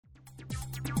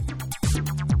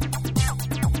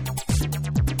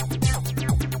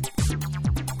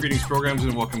Greetings, programs,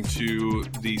 and welcome to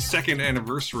the second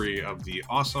anniversary of the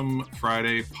Awesome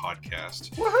Friday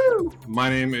podcast. Woohoo!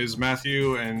 My name is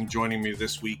Matthew, and joining me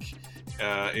this week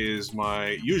is my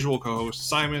usual co-host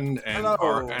Simon and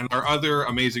our other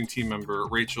amazing team member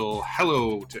Rachel.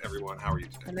 Hello to everyone. How are you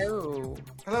today? Hello.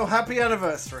 Hello, happy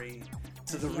anniversary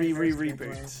to the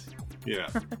reboot. Yeah,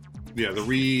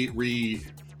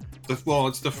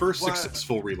 it's the first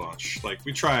successful relaunch. Like,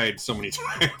 we tried so many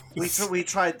times. We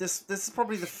tried this. This is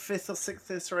probably the fifth or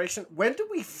sixth iteration. When did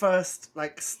we first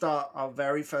start our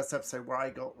very first episode where I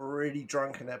got really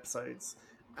drunk in episodes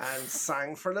and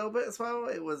sang for a little bit as well?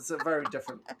 It was a very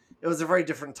different. It was a very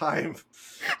different time.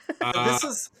 This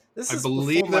is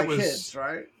before my kids,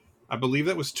 right? I believe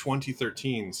that was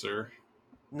 2013, sir.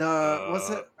 No, was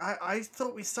it? I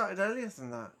thought we started earlier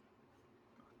than that.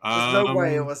 There's no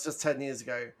way it was just 10 years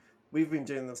ago. We've been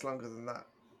doing this longer than that.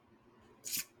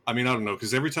 I mean, I don't know,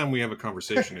 because every time we have a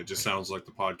conversation, it just sounds like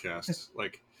the podcast.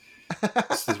 Like,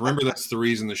 remember, that's the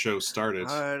reason the show started.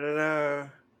 I don't know.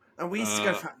 And we used to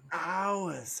go for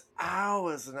hours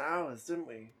and hours, didn't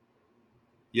we?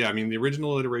 Yeah, I mean, the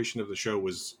original iteration of the show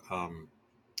was, I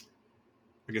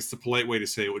guess the polite way to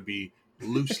say it would be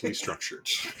loosely structured.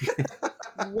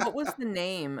 What was the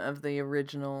name of the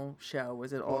original show?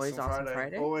 Was it always Awesome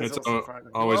Friday? Always Awesome Friday.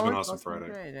 Always been Awesome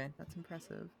Friday. That's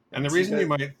impressive. And the reason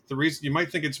you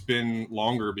might think it's been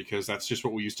longer because that's just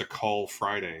what we used to call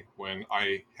Friday when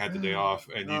I had the day off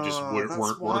and you just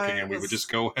weren't working and we would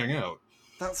just go hang out.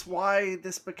 That's why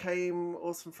this became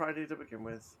Awesome Friday to begin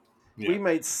with. Yeah. We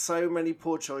made so many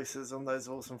poor choices on those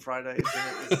Awesome Fridays.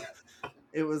 And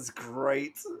it was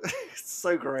great.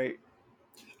 So great.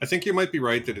 I think you might be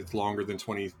right that it's longer than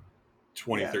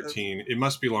 2013. Yeah, it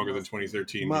must be longer than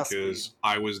 2013 because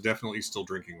I was definitely still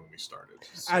drinking when we started.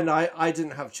 So. And I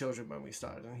didn't have children when we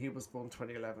started, and he was born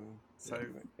 2011, so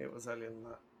it was earlier than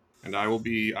that. And I will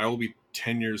be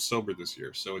 10 years sober this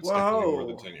year, so it's definitely more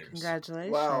than 10 years.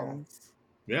 Congratulations. Wow.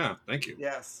 Yeah, thank you.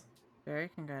 Yes. Very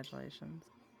congratulations.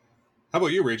 How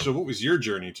about you, Rachel? What was your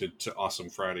journey to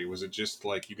Awesome Friday? Was it just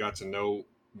like you got to know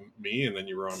me and then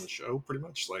you were on the show pretty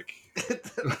much? Like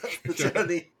the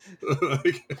journey.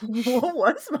 What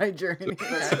was my journey?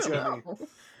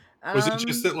 Was it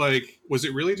just that, like, was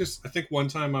it really just, I think one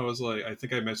time I was like, I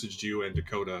think I messaged you and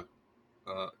Dakota,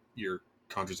 your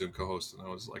ContraZoom co-host, and I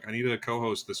was like, I need a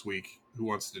co-host this week. Who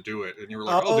wants to do it? And you were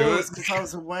like, I'll do it. Because I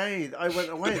was away. I went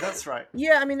away. That's right.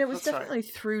 Yeah, I mean, it was definitely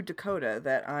through Dakota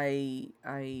that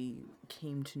I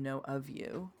came to know of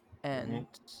you, and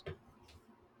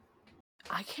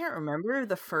I can't remember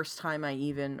the first time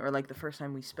the first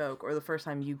time we spoke, or the first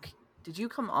time did you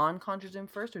come on ContraZoom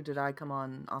first, or did I come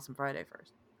on Awesome Friday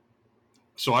first?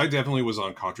 So I definitely was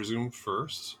on ContraZoom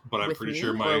first, but I'm pretty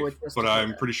sure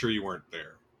I'm pretty sure you weren't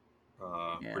there.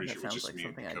 Pretty sure it was just like me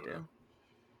and Dakota.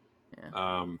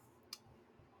 Yeah.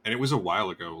 And it was a while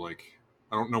ago. Like,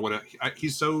 I don't know what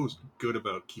he's so good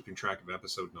about keeping track of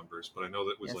episode numbers, but I know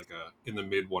that was in the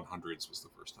mid 100s was the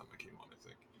first time I came on, I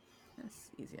think.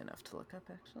 That's easy enough to look up,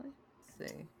 actually.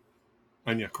 Let's see.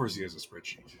 And yeah, of course he has a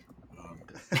spreadsheet.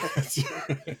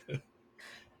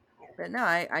 But no,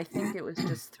 I think it was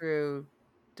just through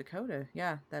Dakota,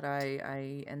 that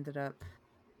I ended up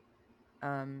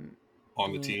on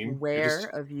the team,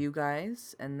 aware of you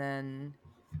guys, and then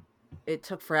it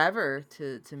took forever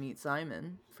to meet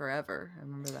Simon. Forever, I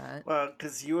remember that. Well,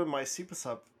 because you were my super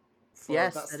sub.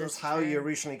 Yes, that's how you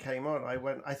originally came on.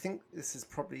 I think this is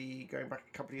probably going back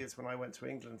a couple of years when I went to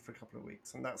England for a couple of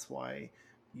weeks, and that's why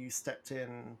you stepped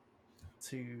in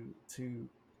to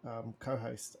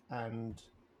co-host, and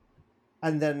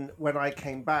then when I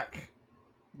came back,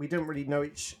 we didn't really know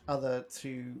each other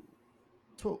to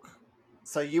talk.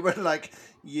 So you were like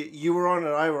you were on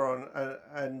and I were on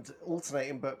and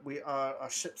alternating, but our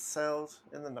ships sailed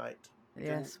in the night. We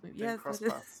didn't cross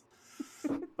paths.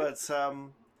 But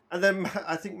and then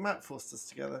I think Matt forced us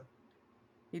together.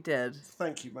 He did.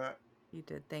 Thank you, Matt. He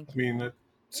did. Thank you. I mean, that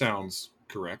sounds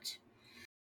correct.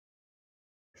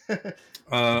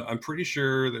 I'm pretty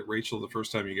sure that Rachel, the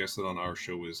first time you guested on our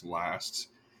show was last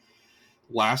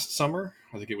summer.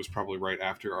 I think it was probably right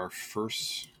after our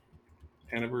first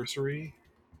anniversary.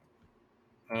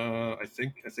 I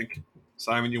think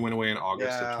Simon, you went away in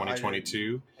August of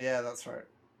 2022. Yeah, that's right.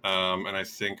 And I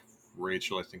think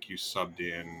Rachel, you subbed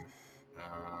in.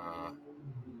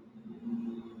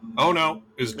 Oh no,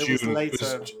 it was June.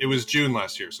 It was June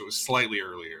last year, so it was slightly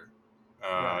earlier.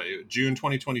 June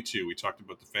 2022. We talked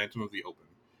about the Phantom of the Open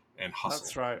and Hustle.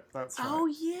 That's right. Oh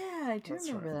yeah, I do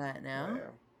remember that now.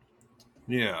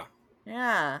 Yeah.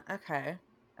 Yeah. Okay.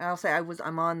 I'll say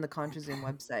I'm on the ContraZoom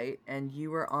website, and you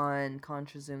were on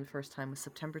ContraZoom the first time was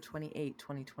September 28,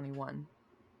 2021.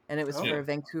 and it was for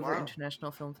Vancouver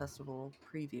International Film Festival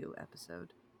preview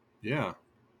episode. Yeah.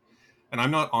 And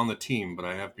I'm not on the team, but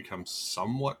I have become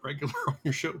somewhat regular on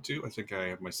your show too. I think I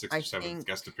have my 6th or 7th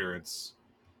guest appearance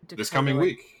this coming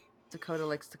week. Dakota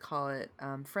likes to call it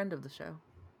friend of the show.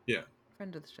 Yeah.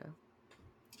 Friend of the show.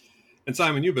 And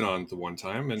Simon, you've been on the one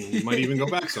time, and you might even go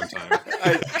back sometime.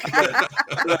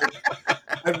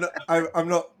 I'm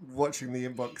not watching the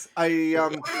inbox.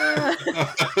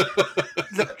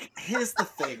 Look, here's the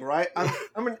thing, right?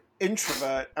 I'm an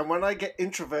introvert, and when I get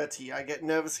introverty, I get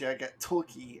nervousy, I get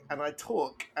talky, and I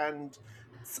talk, and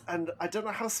I don't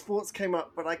know how sports came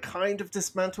up, but I kind of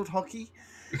dismantled hockey,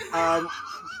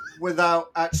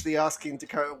 without actually asking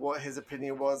Dakota what his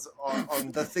opinion was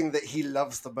on the thing that he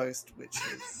loves the most, which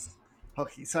is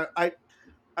hockey. So I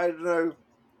don't know.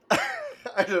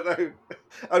 I don't know.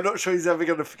 I'm not sure he's ever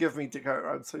going to forgive me, Dakota.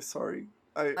 I'm so sorry.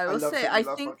 I will say, I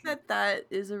think that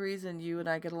is a reason you and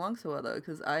I get along so well, though,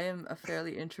 because I am a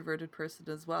fairly introverted person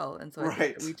as well, and so I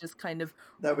think that we just kind of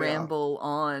ramble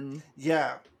on.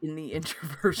 Yeah. In the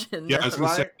introversion. Yeah, I was going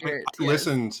to say,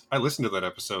 I listened to that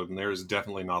episode, and there's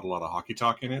definitely not a lot of hockey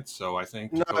talk in it. So I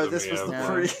think this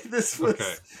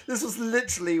was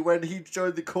literally when he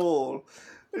joined the call.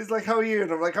 He's like, "How are you?"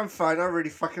 And I'm like, "I'm fine. I really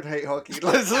fucking hate hockey."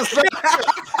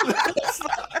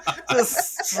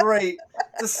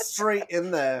 Just straight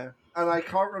in there. And I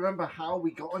can't remember how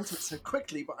we got onto it so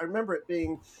quickly, but I remember it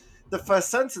being the first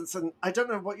sentence. And I don't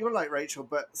know what you're like, Rachel,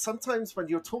 but sometimes when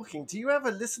you're talking, do you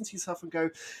ever listen to yourself and go,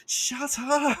 "Shut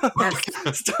up"?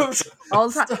 Yes. Stop, all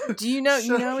the time. Do you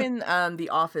know in The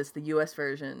Office, the US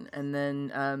version, and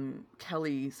then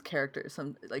Kelly's character,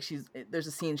 there's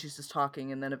a scene she's just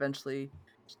talking, and then eventually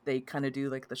they kind of do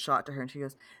like the shot to her, and she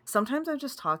goes, "Sometimes I'm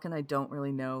just talking, I don't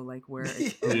really know like where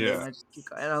it's going." Yeah. And I just keep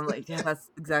going. And I'm like, yeah, that's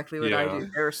exactly what I do.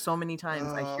 There are so many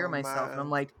times I hear myself and I'm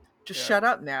like, just shut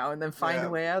up now and then find a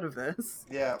way out of this.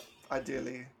 Yeah,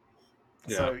 ideally.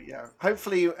 Yeah. So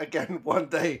hopefully again one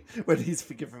day when he's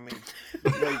forgiven me,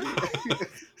 maybe.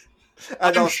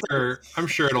 I'm sure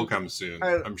it'll come soon.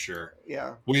 I'm sure.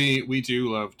 Yeah. We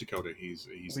do love Dakota. He's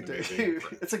amazing.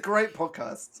 It's a great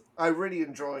podcast. I really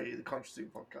enjoy the Contra Zoom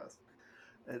podcast.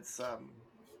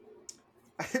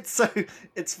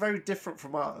 It's very different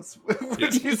from ours.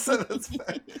 You said that's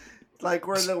like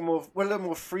we're a little more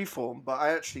freeform, but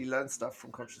I actually learned stuff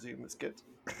from Contra Zoom. It's good.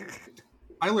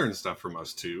 I learned stuff from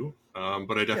us too,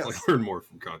 but I definitely learned more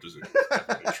from Contra Zoom.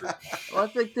 Well,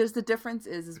 it's like there's the difference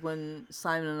is when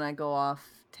Simon and I go off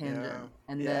tangent,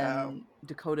 and then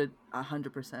Dakota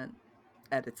 100%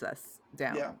 edits us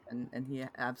down, and he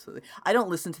absolutely. I don't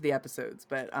listen to the episodes,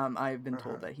 but I've been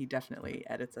told that he definitely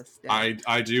edits us down.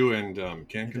 I do, and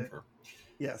can confirm.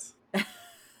 Yes.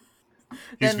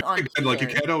 He's very good. Like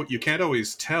you can't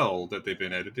always tell that they've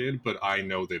been edited, but I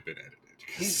know they've been edited.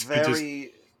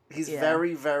 He's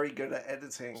very, very good at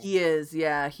editing. He is, he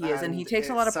is, and he takes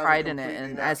a lot of pride in it,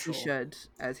 and as he should,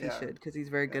 because he's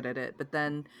very good at it. But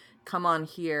then come on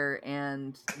here,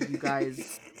 and you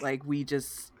guys, like,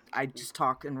 I just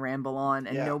talk and ramble on,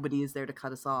 and nobody is there to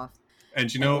cut us off. And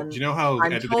do you know how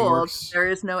editing works? There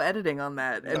is no editing on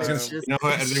that. And you know how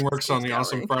editing works on the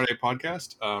Awesome Friday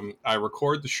podcast? I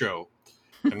record the show,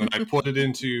 and then I put it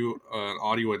into an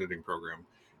audio editing program.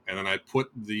 And then I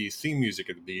put the theme music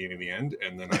at the beginning and the end,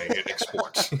 and then I hit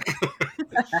export.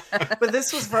 But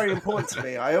this was very important to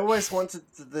me. I always wanted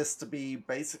this to be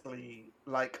basically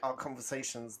like our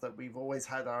conversations that we've always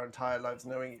had our entire lives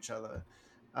knowing each other.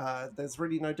 There's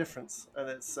really no difference, and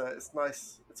it's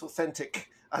nice. It's authentic.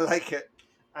 I like it.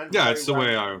 And it's the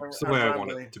way I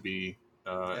want it to be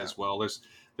as well.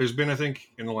 There's been, I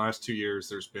think, in the last 2 years,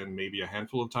 there's been maybe a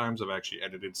handful of times I've actually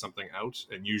edited something out,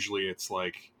 and usually it's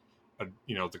like,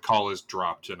 the call is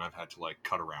dropped and I've had to like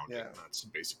cut around it. And that's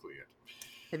basically it.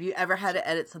 Have you ever had to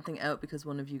edit something out because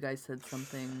one of you guys said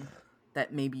something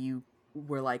that maybe you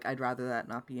were like, I'd rather that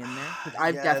not be in there? Because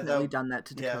I've definitely done that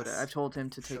to Dakota. I've told him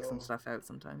to take some stuff out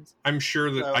sometimes. I'm sure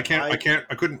that I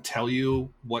couldn't tell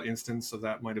you what instance of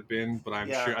that might have been, but I'm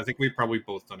sure, I think we've probably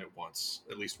both done it once,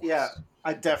 at least once. Yeah,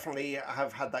 I definitely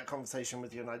have had that conversation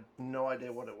with you and I had no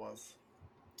idea what it was.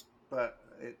 But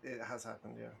it has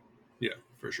happened, Yeah,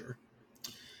 for sure.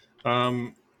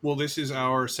 Well, this is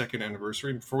our 2nd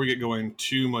anniversary. Before we get going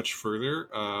too much further,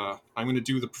 I'm going to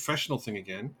do the professional thing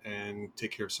again and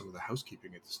take care of some of the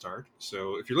housekeeping at the start.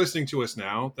 So if you're listening to us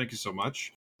now, thank you so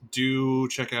much. Do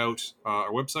check out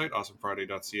our website,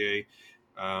 awesomefriday.ca,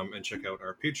 and check out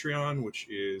our Patreon, which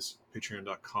is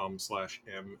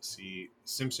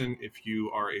patreon.com/MCSimpson. If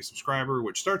you are a subscriber,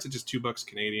 which starts at just $2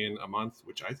 Canadian a month,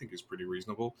 which I think is pretty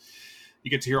reasonable. You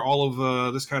get to hear all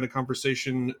of this kind of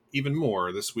conversation even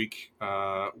more. This week,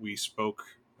 we spoke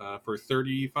for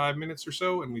 35 minutes or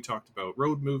so, and we talked about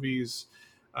road movies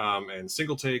and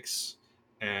single takes.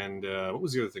 And what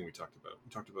was the other thing we talked about?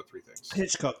 We talked about 3 things.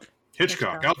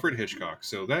 Hitchcock, Alfred Hitchcock.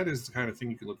 So that is the kind of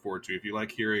thing you can look forward to if you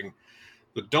like hearing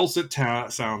the dulcet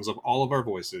sounds of all of our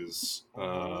voices.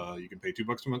 You can pay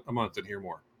 $2 a month and hear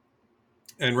more.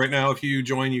 And right now, if you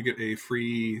join, you get a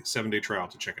free 7-day trial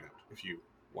to check it out if you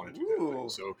want to do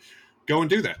that. So go and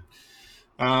do that.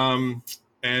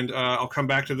 And I'll come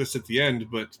back to this at the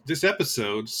end, but this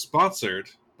episode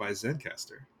sponsored by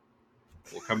Zencastr.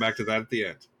 We'll come back to that at the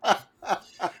end.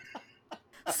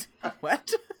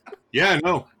 What? Yeah,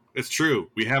 no, it's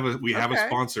true. We have a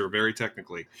sponsor, very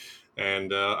technically,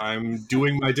 and I'm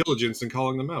doing my diligence in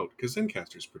calling them out because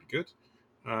Zencastr is pretty good.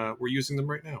 We're using them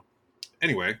right now.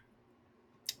 Anyway,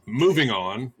 moving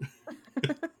on.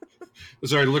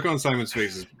 Sorry, the look on Simon's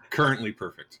face is currently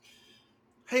perfect.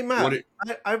 Hey, Matt,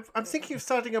 I'm thinking of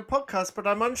starting a podcast, but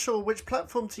I'm unsure which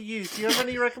platform to use. Do you have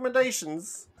any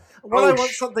recommendations? What I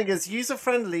want something is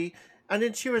user-friendly and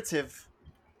intuitive.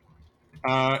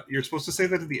 You're supposed to say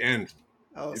that at the end.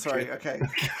 Oh, sorry. Okay.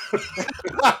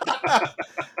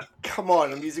 Come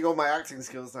on, I'm using all my acting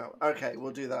skills now. Okay,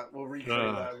 we'll do that. We'll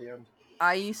recreate that at the end.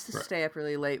 I used to stay up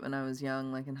really late when I was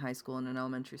young, like in high school and in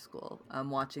elementary school,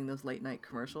 watching those late night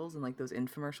commercials and like those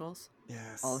infomercials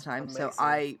all the time. Amazing. So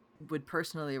I would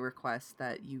personally request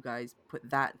that you guys put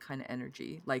that kind of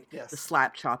energy, like the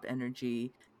slap chop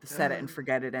energy, the set it and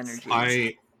forget it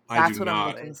energy. That's what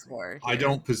I'm looking for. I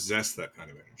don't possess that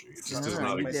kind of energy. It just does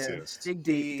not exist. Dig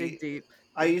deep.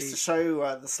 I used to show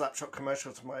the Slapshot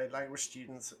commercial to my language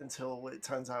students until it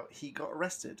turns out he got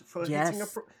arrested for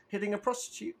hitting a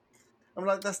prostitute. I'm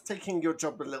like, that's taking your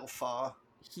job a little far.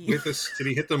 Did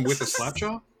he hit them with a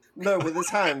slapshot? No, with his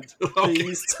hand. Okay. He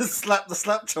used to slap the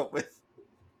slapshot with.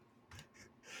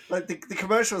 Like, the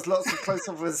commercial has lots of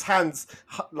close-up of his hands,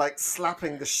 like,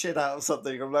 slapping the shit out of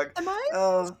something. I'm like, am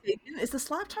I mistaken? Is the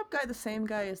slap chop guy the same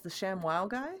guy as the ShamWow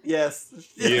guy? Yes.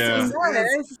 Yeah. His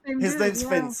name's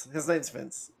Vince. His name's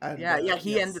Vince. And,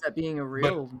 he ended up being a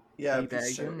real bag.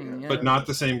 But not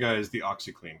the same guy as the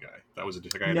OxyClean guy. That was a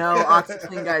different guy. No,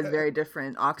 OxyClean guy is very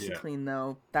different. OxyClean,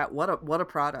 though, what a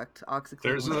product.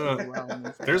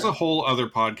 OxyClean. There's a whole other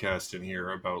podcast in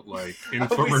here about, like,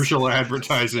 infomercial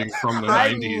advertising from the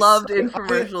 90s. Loved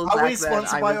infomercials. Are we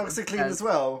sponsored by OxyClean as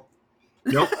well?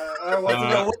 Nope. I want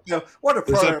to know what a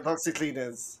product OxyClean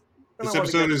is. This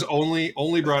episode is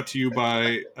only brought to you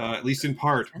by, at least in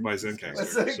part, by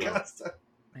Zencastr.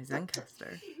 By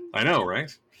Zencastr. I know,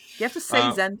 right? You have to say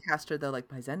Zencastr, though, like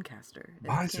by Zencastr.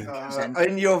 By Zencastr.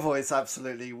 In your voice,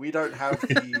 absolutely. We don't have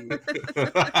the...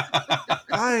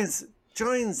 Guys,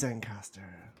 join Zencastr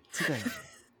today.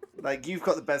 Like, you've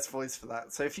got the best voice for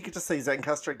that. So if you could just say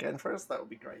Zencastr again for us, that would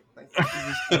be great. Thank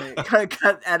you.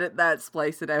 Edit that,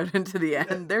 splice it out into the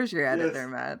end. There's your edit there,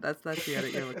 Matt. That's the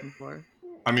edit you're looking for.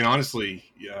 I mean, honestly,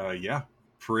 yeah,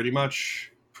 pretty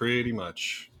much.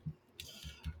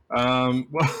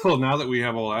 Well, now that we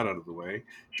have all that out of the way,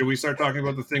 should we start talking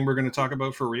about the thing we're going to talk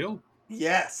about for real?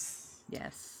 Yes.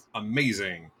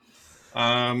 Amazing.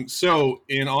 So,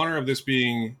 in honor of this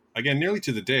being, again, nearly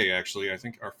to the day, actually, I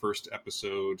think our first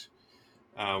episode,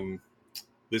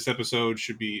 this episode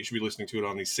should be listening to it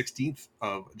on the 16th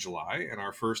of July, and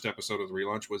our first episode of the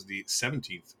relaunch was the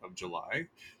 17th of July,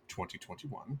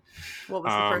 2021. What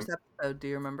was the first episode? Do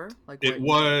you remember? It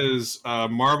was a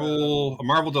Marvel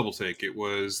double take. It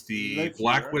was the Loki,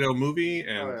 Black Widow movie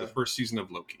and the first season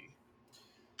of Loki.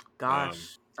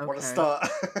 Gosh, what a start!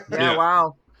 Yeah,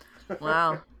 wow.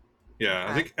 Yeah,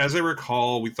 I think, as I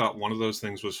recall, we thought one of those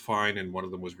things was fine and one of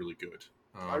them was really good.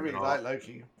 I really like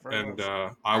Loki.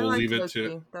 I will leave it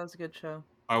Loki. That was a good show.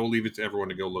 I will leave it to everyone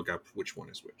to go look up which one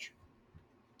is which.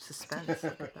 Suspense.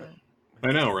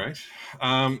 I know, right?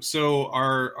 So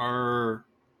our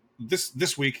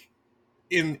this week,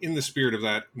 in the spirit of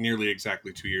that, nearly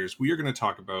exactly 2 years, we are going to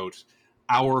talk about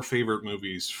our favorite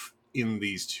movies in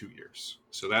these 2 years.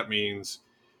 So that means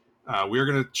we're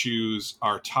going to choose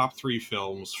our top 3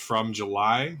 films from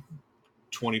July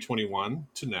 2021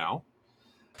 to now.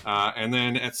 And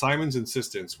then at Simon's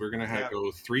insistence, we're going to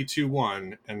go 3, 2,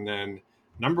 1. And then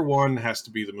number 1 has to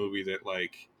be the movie that,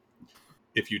 like,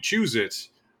 if you choose it,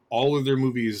 all of their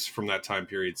movies from that time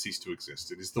period cease to exist.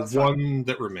 It is the one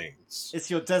that remains. It's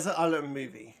your Desert Island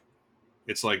movie.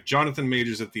 It's like Jonathan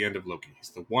Majors at the end of Loki.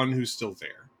 He's the one who's still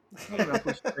there. I don't know if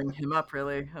we should bring him up,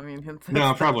 really. I mean,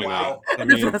 no, probably not. I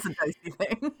mean, that's a dicey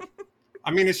thing.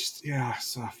 I mean, it's just,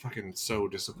 it's fucking so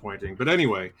disappointing. But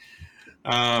anyway,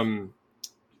 I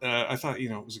thought,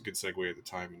 it was a good segue at the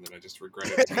time, and then I just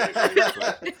regret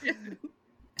it.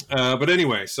 But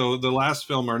anyway, so the last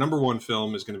film, our number one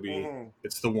film, is going to be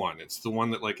it's the one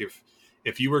that, like,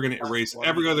 if you were going to erase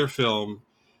every other film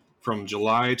from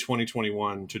July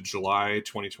 2021 to July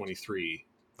 2023,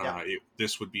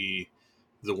 this would be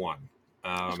the one.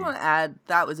 I just want to add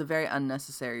that was a very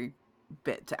unnecessary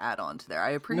bit to add on to there. I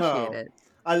appreciate it.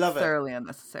 I love it. Thoroughly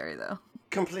unnecessary, though.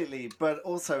 Completely, but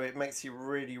also it makes you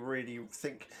really, really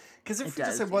think. Because if you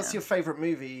just said, "What's your favorite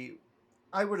movie?"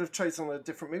 I would have chosen a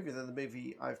different movie than the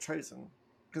movie I've chosen.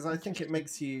 Because I think it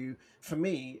makes you, for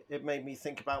me, it made me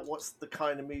think about what's the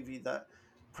kind of movie that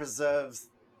preserves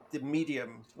the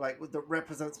medium, like that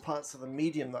represents parts of the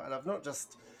medium that I love. Not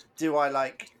just do I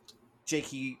like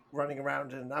Jakey running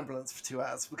around in an ambulance for 2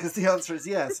 hours, because the answer is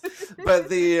yes.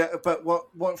 but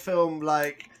what film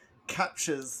like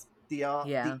captures the art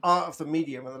of the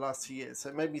medium in the last 2 years? So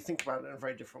it made me think about it in a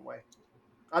very different way.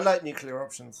 I like Nuclear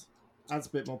Options. Adds a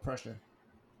bit more pressure.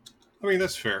 I mean,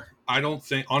 that's fair.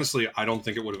 Honestly, I don't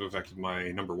think it would have affected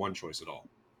my number one choice at all.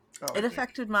 It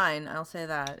affected mine. I'll say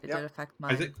that it did affect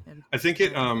mine. I think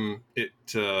it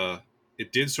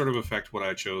did sort of affect what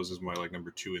I chose as my like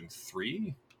number 2 and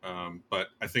 3. But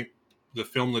I think the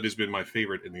film that has been my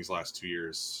favorite in these last 2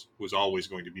 years was always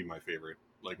going to be my favorite,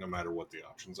 like no matter what the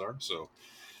options are. So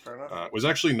it was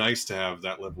actually nice to have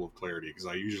that level of clarity, because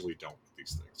I usually don't with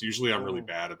these things. Usually I'm really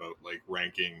bad about like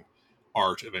ranking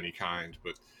art of any kind,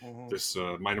 but this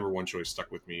my number one choice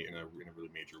stuck with me in a really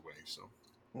major way. So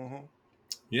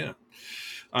yeah.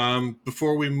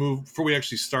 Before we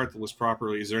actually start the list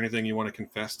properly, is there anything you want to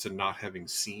confess to not having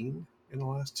seen in the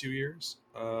last 2 years,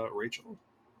 Rachel?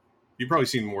 You've probably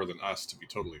seen more than us, to be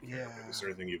totally fair. But is there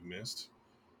anything you've missed?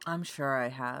 I'm sure I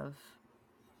have.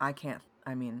 I can't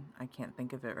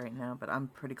think of it right now, but I'm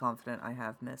pretty confident I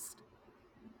have missed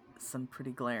some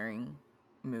pretty glaring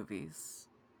movies.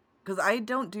 Because I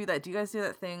don't do that. Do you guys do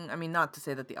that thing? I mean, not to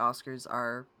say that the Oscars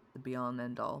are the be-all and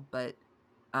end-all, but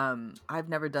I've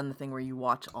never done the thing where you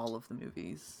watch all of the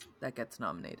movies that gets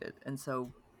nominated. And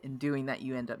so in doing that,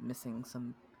 you end up missing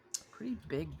some pretty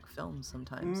big films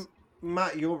sometimes.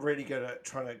 Matt, you're really good at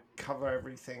trying to cover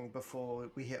everything before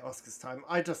we hit Oscars time.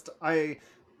 I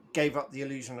gave up the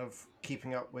illusion of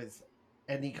keeping up with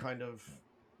any kind of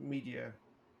media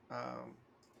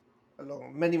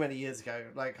along many years ago.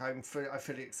 Like I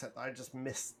fully accept that I just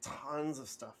missed tons of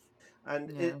stuff,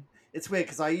 and it's weird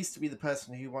because I used to be the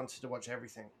person who wanted to watch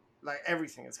everything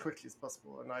as quickly as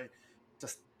possible, and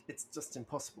it's just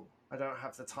impossible. I don't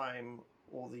have the time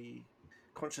or the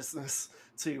consciousness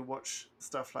to watch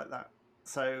stuff like that.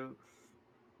 So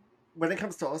when it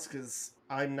comes to Oscars,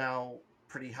 I'm now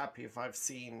pretty happy if I've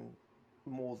seen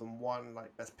more than one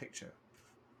like Best Picture,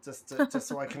 just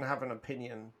so I can have an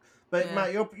opinion. But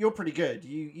Matt, you're pretty good.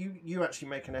 You actually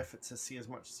make an effort to see as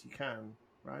much as you can,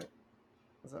 right?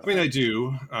 I mean, I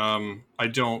do. I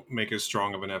don't make as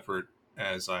strong of an effort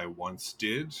as I once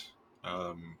did.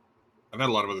 I've had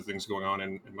a lot of other things going on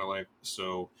in my life,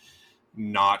 so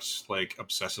not like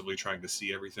obsessively trying to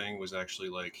see everything was actually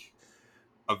like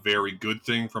a very good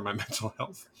thing for my mental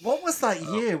health. What was that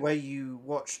year where you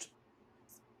watched,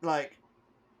 like,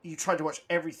 you tried to watch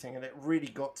everything and it really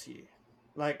got to you?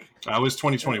 Like, I was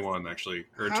 2021 actually,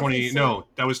 or 20. No,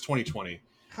 that was 2020.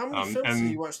 How many films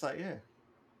did you watch that year?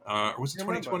 Was it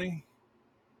 2020?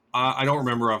 I don't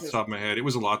remember off the top of my head. It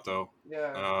was a lot though.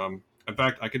 Yeah. In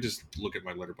fact, I could just look at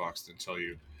my Letterboxd and tell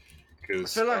you.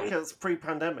 Because I feel like it's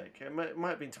pre-pandemic. It might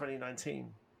have been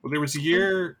 2019. Well, there was a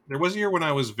year when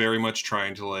I was very much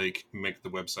trying to like make the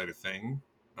website a thing,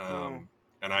 and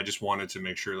I just wanted to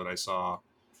make sure that I saw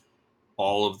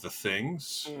all of the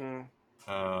things.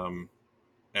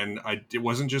 And it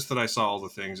wasn't just that I saw all the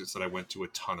things; it's that I went to a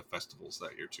ton of festivals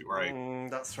that year too. Right?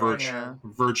 That's right.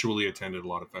 Virtually attended a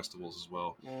lot of festivals as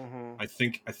well. I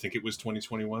think it was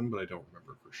 2021, but I don't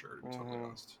remember for sure, to be totally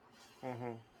honest.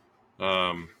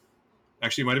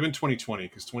 Actually, it might have been 2020,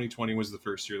 because 2020 was the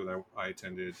first year that I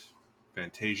attended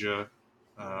Fantasia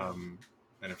and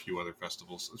a few other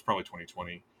festivals. It's probably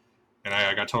 2020, and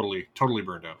I got totally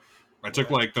burned out. I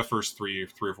took like the first three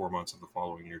or 4 months of the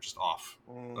following year just off.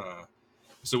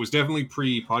 So it was definitely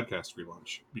pre-podcast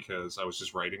relaunch, because I was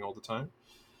just writing all the time.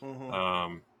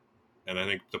 And I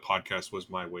think the podcast was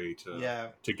my way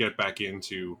to get back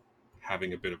into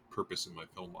having a bit of purpose in my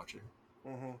film watching.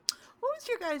 What was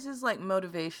your guys' like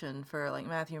motivation for, like,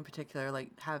 Matthew in particular,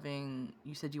 like having,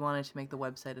 you said you wanted to make the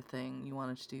website a thing, you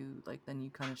wanted to do, like, then you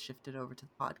kind of shifted over to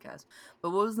the podcast, but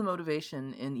what was the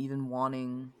motivation in even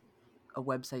wanting a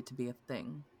website to be a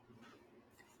thing?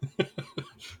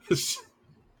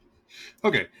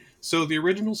 Okay, so the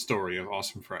original story of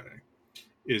Awesome Friday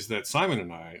is that Simon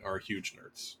and I are huge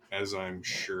nerds, as I'm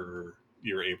sure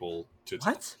you're able to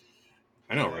tell. What?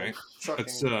 I know, right? Shocking.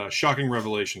 That's a shocking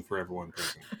revelation for everyone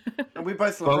present. And we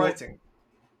both love writing.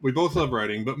 We both love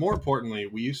writing, but more importantly,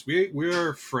 we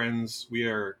are friends. We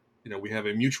are, we have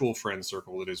a mutual friend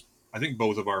circle that is, I think,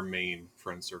 both of our main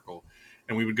friend circle.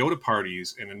 And we would go to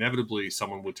parties, and inevitably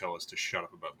someone would tell us to shut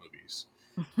up about movies.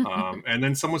 And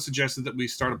then someone suggested that we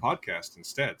start a podcast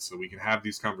instead, so we can have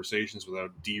these conversations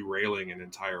without derailing an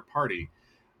entire party.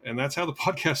 And that's how the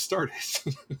podcast started.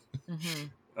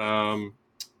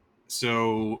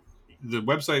 So the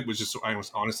website was just, I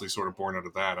was honestly sort of born out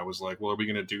of that. I was like, well, are we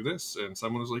going to do this? And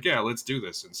someone was like, yeah, let's do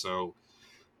this. And so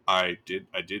I did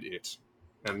it.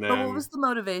 And then, but what was the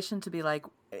motivation to be like,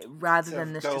 rather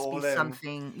than this just be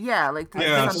something? Yeah, like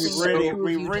this is something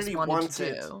we really wanted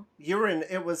to do.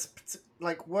 It was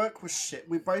like, work was shit.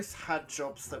 We both had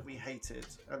jobs that we hated,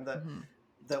 and that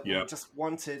we just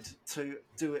wanted to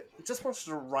do it. We just wanted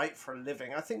to write for a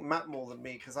living. I think Matt more than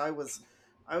me, because I was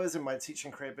in my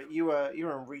teaching career, but you were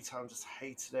in retail and just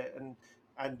hated it,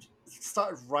 and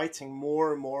started writing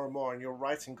more and more and more, and your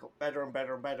writing got better and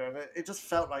better and better, and it just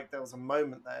felt like there was a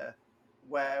moment there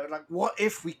where, like, what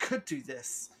if we could do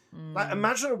this? Like,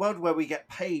 imagine a world where we get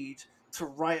paid to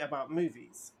write about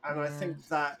movies, and I think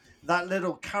that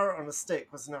little carrot on a stick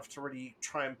was enough to really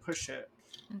try and push it.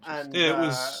 And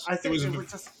I think it was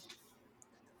just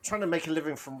trying to make a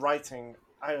living from writing.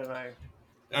 I don't know.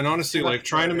 And honestly, like,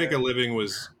 trying to make a living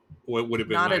was what would have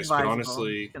been not nice. Advisable. But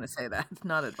honestly, I'm gonna say that it's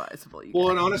not advisable.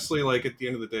 And honestly, like, at the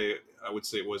end of the day, I would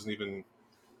say it wasn't even.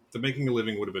 The making a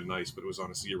living would have been nice, but it was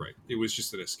honestly, you're right. It was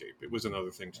just an escape. It was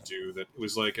another thing to do. That it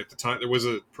was like, at the time, there was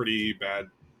a pretty bad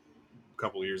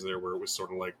couple of years there where it was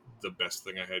sort of like the best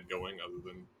thing I had going, other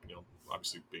than,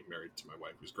 obviously being married to my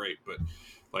wife was great, but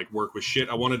like, work was shit.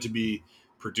 I wanted to be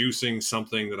producing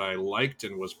something that I liked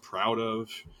and was proud of,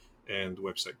 and the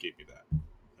website gave me that.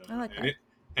 I like that.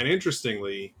 And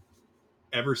interestingly,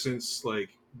 ever since, like,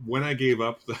 when I gave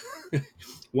up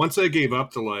once I gave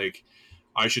up to, like,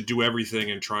 I should do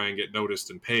everything and try and get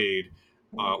noticed and paid.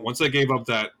 Once I gave up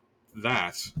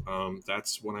that's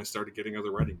when I started getting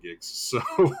other writing gigs.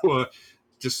 So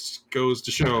just goes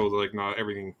to show, like, not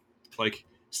everything, like,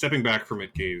 stepping back from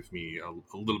it gave me a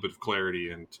little bit of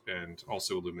clarity and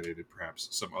also illuminated perhaps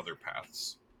some other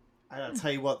paths. And I'll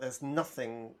tell you what, there's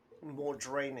nothing more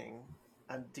draining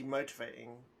and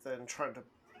demotivating than trying to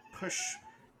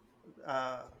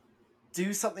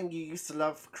do something you used to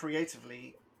love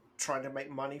creatively, trying to make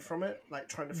money from it, like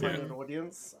trying to find an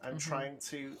audience and trying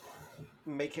to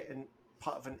make it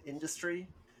part of an industry.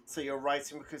 So you're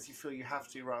writing because you feel you have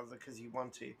to rather than because you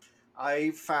want to.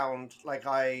 I found, like,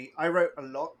 I wrote a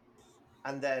lot,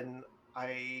 and then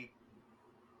I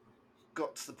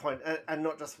got to the point, and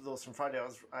not just with Awesome Friday,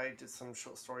 I did some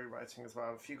short story writing as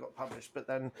well. A few got published, but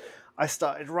then I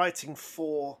started writing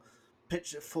for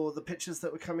the pictures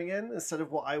that were coming in instead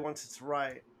of what I wanted to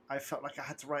write. I felt like I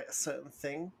had to write a certain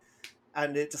thing,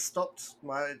 and it just stopped.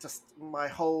 My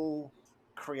whole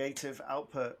creative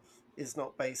output is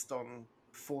not based on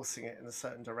forcing it in a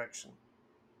certain direction.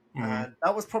 And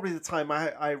that was probably the time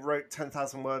I wrote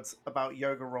 10,000 words about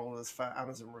yoga rollers for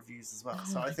Amazon reviews as well.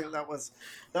 So I think that was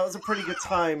a pretty good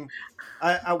time.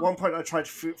 At one point I tried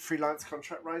freelance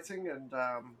contract writing, and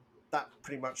that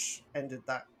pretty much ended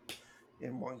that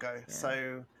in one go. Yeah.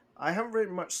 So I haven't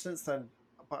written much since then,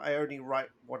 but I only write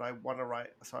what I want to write.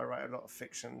 So I write a lot of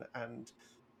fiction, and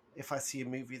if I see a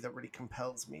movie that really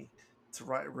compels me to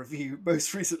write a review,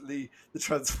 most recently the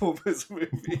Transformers movie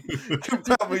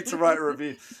compelled me to write a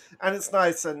review, and it's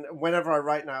nice. And whenever I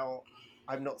write now,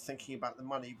 I'm not thinking about the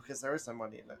money, because there is no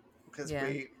money in it, because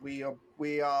we're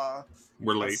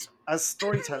late as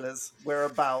storytellers. We're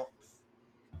about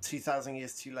 2,000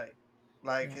 years too late.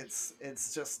 Like,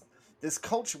 it's just this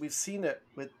culture. We've seen it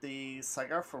with the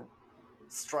SAG-AFTRA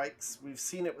strikes, we've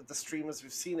seen it with the streamers,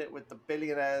 we've seen it with the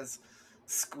billionaires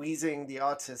squeezing the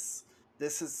artists.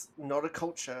 This is not a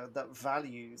culture that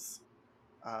values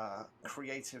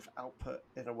creative output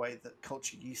in a way that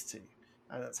culture used to,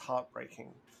 and it's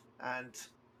heartbreaking. And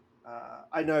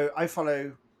I know I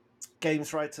follow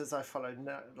games writers, I follow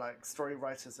like story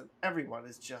writers, and everyone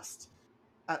is just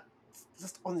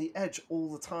on the edge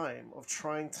all the time of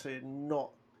trying to not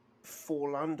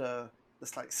fall under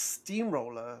this, like,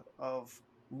 steamroller of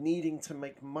needing to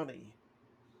make money.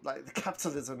 Like, the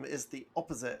capitalism is the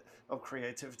opposite of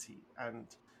creativity, and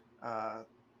I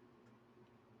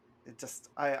just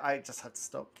had to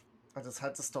stop. I just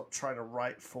had to stop trying to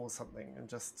write for something,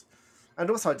 and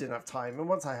also I didn't have time. And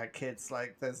once I had kids,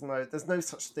 like, there's no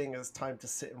such thing as time to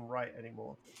sit and write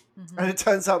anymore. And it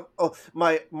turns out,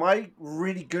 my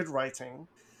really good writing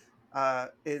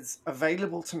is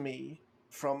available to me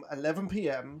from 11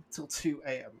 p.m. till 2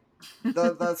 a.m.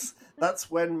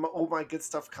 That's when all my good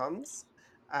stuff comes,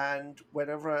 and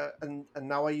whenever and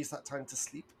now I use that time to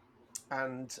sleep,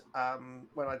 and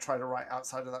when I try to write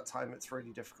outside of that time, it's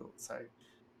really difficult. So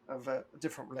I have a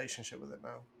different relationship with it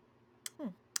now.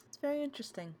 It's very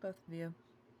interesting, both of you.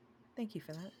 Thank you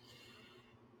for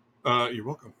that. You're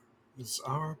welcome. It's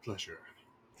our pleasure.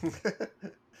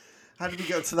 How did we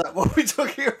get to that? What were we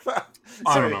talking about?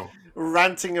 I don't know.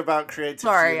 Ranting about creativity.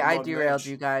 Sorry, I derailed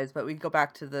you guys, but we go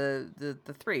back to the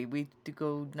three. We do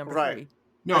go number 3.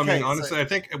 No, okay, I mean, honestly, I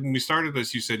think when we started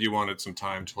this, you said you wanted some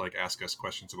time to like ask us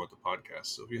questions about the podcast.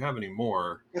 So if you have any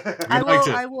more,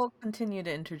 I will continue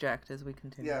to interject as we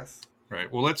continue. Yes.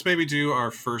 Right. Well, let's maybe do our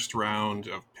first round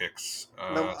of picks.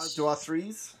 Do our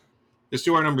 3s? Let's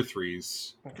do our number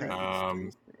 3s. Okay.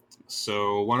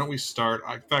 So why don't we start?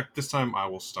 In fact, this time I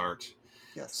will start.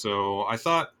 Yes. So I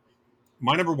thought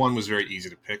my number 1 was very easy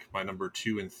to pick. My number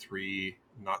 2 and 3,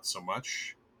 not so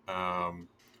much.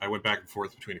 I went back and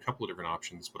forth between a couple of different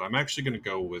options, but I'm actually going to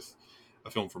go with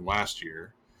a film from last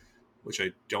year, which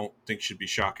I don't think should be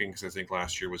shocking because I think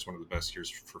last year was one of the best years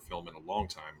for film in a long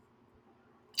time.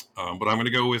 But I'm going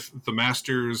to go with the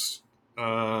Master's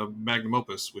magnum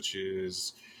opus, which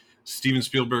is Steven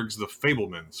Spielberg's The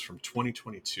Fabelmans from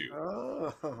 2022.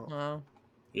 Oh. Wow.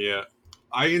 Yeah.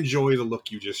 I enjoy the look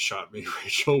you just shot me,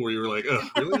 Rachel, where you were like, "Oh,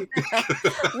 really?"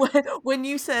 when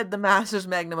you said the Master's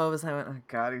magnum opus, I went, "Oh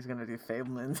God, he's gonna do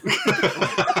Fabelmans."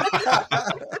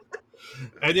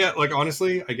 And yeah, like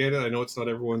honestly, I get it. I know it's not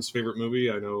everyone's favorite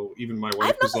movie. I know even my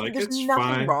wife was like, "It's fine." There's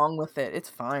nothing wrong with it. It's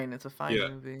fine. It's a fine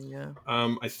movie. Yeah.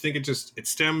 I think it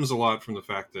stems a lot from the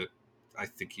fact that I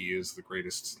think he is the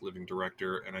greatest living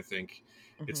director, and I think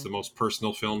it's the most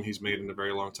personal film he's made in a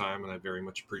very long time, and I very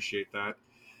much appreciate that.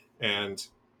 And,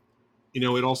 you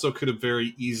know, it also could have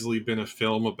very easily been a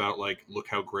film about, like, look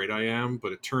how great I am,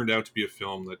 but it turned out to be a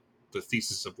film that the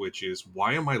thesis of which is,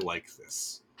 why am I like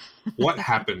this? What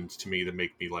happened to me to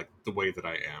make me like the way that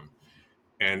I am?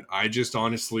 And I just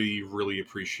honestly really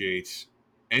appreciate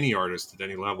any artist at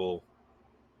any level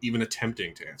even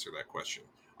attempting to answer that question.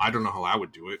 I don't know how I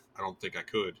would do it. I don't think I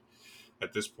could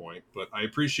at this point, but I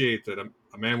appreciate that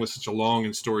a man with such a long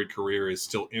and storied career is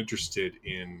still interested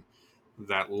in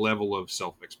that level of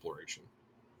self-exploration,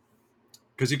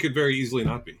 because he could very easily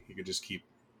not be. He could just keep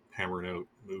hammering out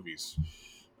movies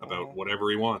about whatever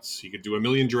he wants. He could do a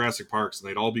million Jurassic Parks and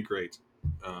they'd all be great.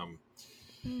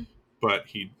 But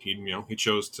he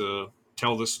chose to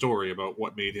tell this story about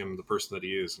what made him the person that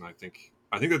he is, and I think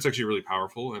that's actually really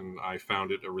powerful, and I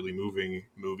found it a really moving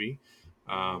movie.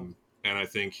 And I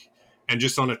think, and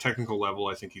just on a technical level,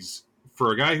 I think he's,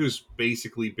 for a guy who's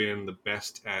basically been the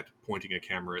best at pointing a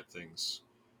camera at things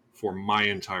for my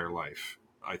entire life,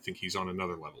 I think he's on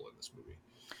another level in this movie.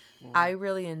 I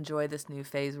really enjoy this new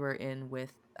phase we're in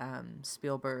with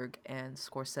Spielberg and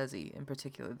Scorsese in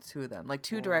particular, the two of them. Like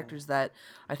two directors that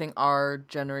I think our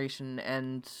generation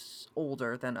and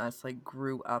older than us like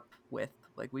grew up with.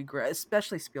 Like we grew,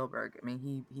 especially Spielberg. I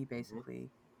mean, he basically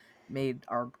made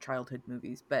our childhood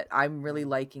movies, but I'm really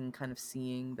liking kind of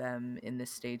seeing them in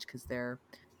this stage because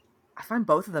I find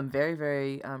both of them very,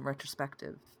 very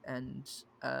retrospective and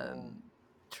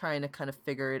trying to kind of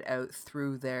figure it out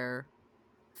through their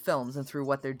films and through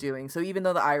what they're doing. So even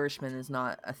though The Irishman is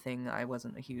not a thing I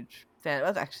wasn't a huge fan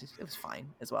of, it was fine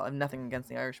as well. I have nothing against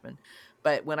The Irishman.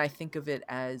 But when I think of it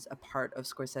as a part of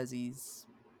Scorsese's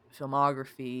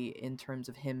filmography in terms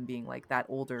of him being like that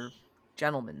older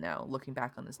gentleman now, looking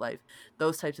back on his life,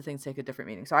 those types of things take a different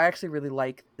meaning. So I actually really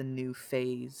like the new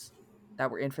phase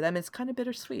that we're in for them. It's kind of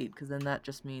bittersweet because then that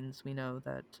just means we know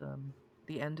that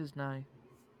the end is nigh.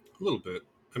 A little bit.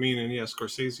 I mean, and yeah,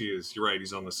 Scorsese is, you're right,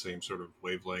 he's on the same sort of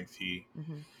wavelength. He,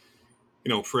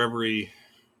 for every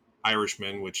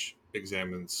Irishman, which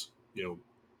examines,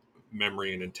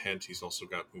 memory and intent, he's also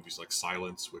got movies like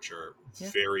Silence, which are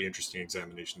very interesting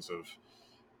examinations of,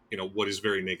 what is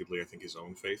very nakedly, I think, his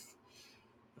own faith.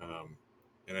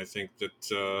 And I think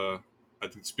that,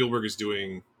 Spielberg is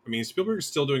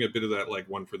still doing a bit of that, like,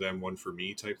 one for them, one for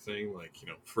me type thing. Like,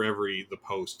 for every The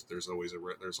Post, there's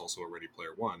also a Ready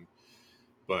Player One.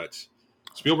 But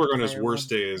Spielberg on his worst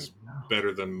day is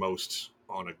better than most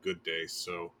on a good day.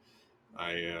 So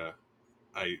I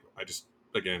just,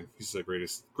 again, he's the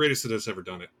greatest that has ever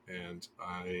done it. And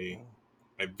I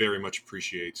very much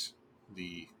appreciate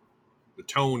the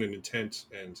tone and intent.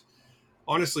 And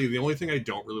honestly, the only thing I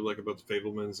don't really like about The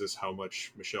Fabelmans is how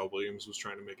much Michelle Williams was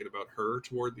trying to make it about her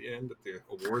toward the end at the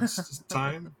awards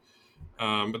time.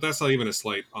 But that's not even a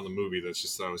slight on the movie. That's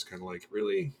just, I was kind of like,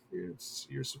 really,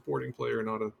 you're a supporting player,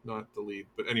 not the lead.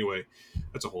 But anyway,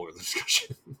 that's a whole other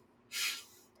discussion.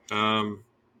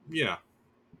 Yeah.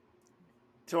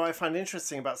 So what I find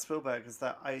interesting about Spielberg is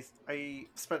that I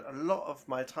spent a lot of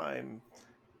my time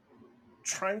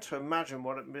trying to imagine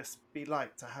what it must be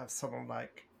like to have someone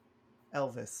like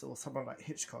Elvis or someone like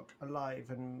Hitchcock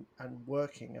alive and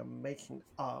working and making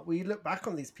art. We look back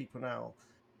on these people now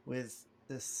with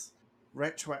this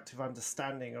retroactive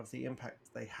understanding of the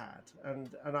impact they had, and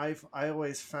I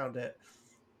always found it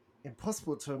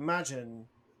impossible to imagine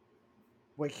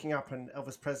waking up and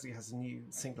Elvis Presley has a new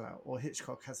single out or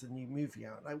Hitchcock has a new movie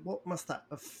out. Like, what must that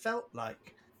have felt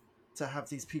like to have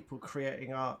these people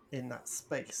creating art in that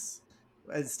space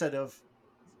instead of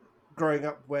growing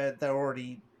up where they're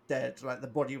already dead, like the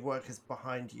body of work is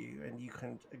behind you and you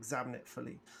can examine it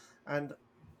fully. And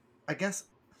I guess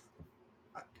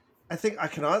I think I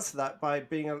can answer that by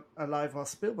being alive while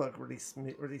Spielberg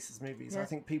releases movies. Yeah. I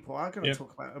think people are going to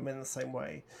talk about them in the same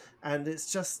way, and it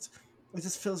just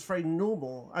feels very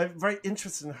normal. I'm very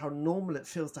interested in how normal it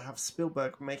feels to have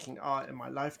Spielberg making art in my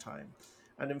lifetime,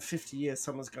 and in 50 years,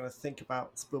 someone's going to think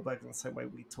about Spielberg in the same way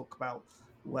we talk about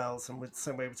Wells, and with the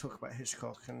same way we talk about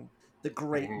Hitchcock and the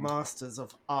great masters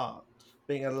of art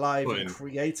being alive and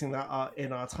creating that art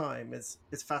in our time is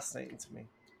fascinating to me.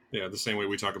 Yeah, the same way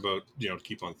we talk about, to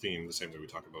keep on theme, the same way we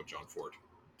talk about John Ford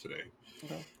today.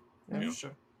 Yeah,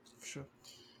 for sure.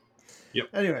 Yep.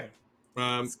 Anyway.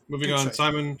 Moving on,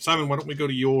 Simon, why don't we go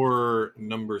to your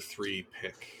number 3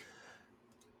 pick?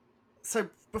 So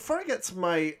before I get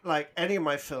to any of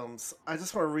my films, I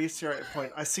just want to reiterate a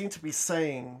point I seem to be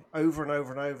saying over and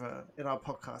over and over in our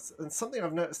podcast. And something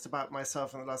I've noticed about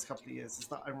myself in the last couple of years is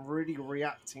that I'm really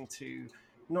reacting to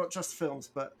not just films,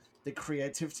 but the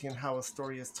creativity and how a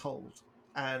story is told.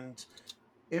 And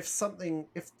if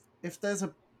there's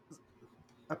a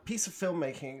piece of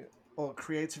filmmaking or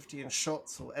creativity in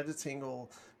shots or editing or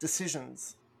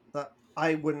decisions that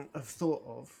I wouldn't have thought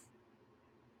of,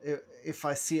 if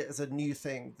I see it as a new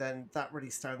thing, then that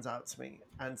really stands out to me.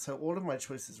 And so all of my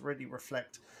choices really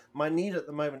reflect my need at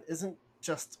the moment isn't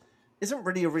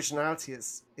really originality.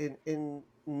 It's in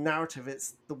narrative.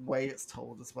 It's the way it's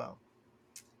told as well.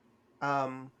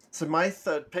 So my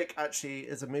third pick actually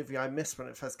is a movie I missed when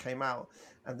it first came out.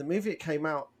 And the movie it came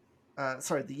out,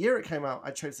 the year it came out, I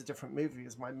chose a different movie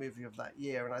as my movie of that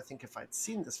year. And I think if I'd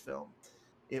seen this film,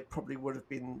 it probably would have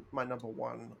been my number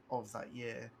one of that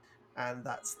year. And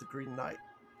that's The Green Knight,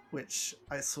 which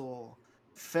I saw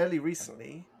fairly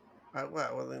recently, in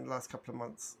the last couple of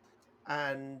months,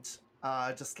 and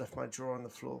I just left my jaw on the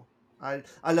floor. I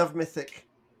love mythic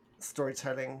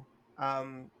storytelling.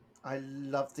 I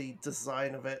love the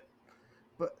design of it,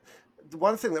 but the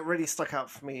one thing that really stuck out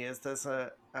for me is there's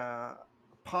a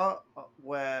part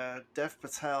where Dev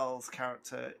Patel's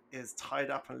character is tied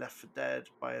up and left for dead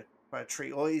by a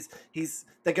tree, or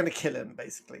they're going to kill him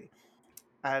basically.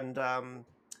 And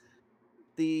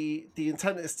the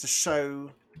intent is to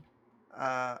show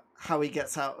how he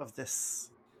gets out of this.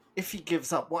 If he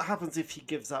gives up, what happens if he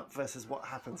gives up versus what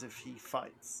happens if he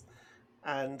fights?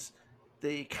 And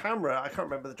the camera, I can't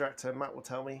remember the director. Matt will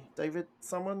tell me. David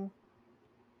someone?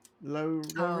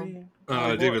 Lowery?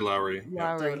 David Lowery.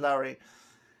 Yeah, David Lowery.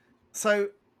 So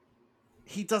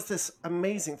he does this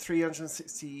amazing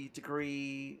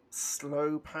 360-degree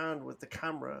slow pan with the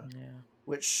camera,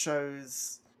 which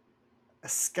shows a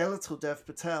skeletal Dev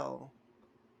Patel,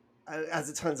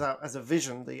 as it turns out, as a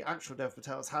vision the actual Dev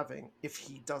Patel is having if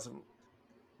he doesn't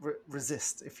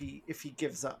resist, if he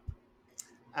gives up,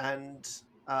 and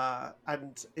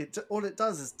it all it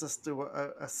does is just do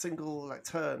a single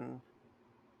turn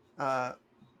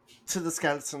to the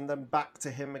skeleton, then back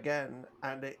to him again,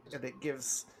 and it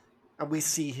gives, and we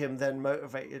see him then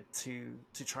motivated to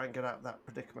try and get out of that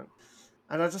predicament.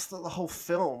 And I just thought the whole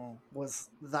film was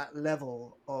that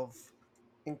level of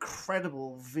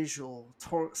incredible visual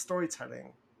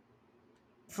storytelling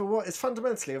for what is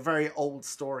fundamentally a very old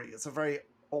story. It's a very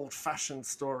old-fashioned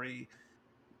story.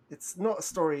 It's not a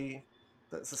story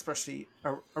that's especially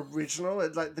original.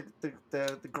 Like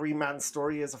the Green Man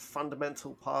story is a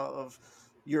fundamental part of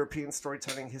European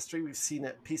storytelling history. We've seen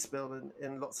it piecemeal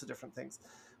in lots of different things,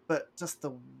 but just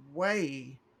the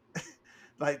way,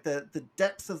 like the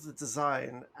depth of the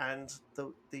design and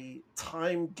the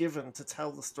time given to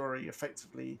tell the story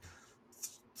effectively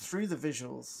through the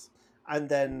visuals, and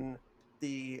then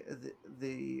the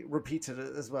repeated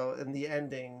as well in the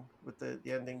ending with the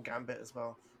ending gambit as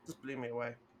well, just blew me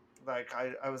away. Like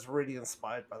I was really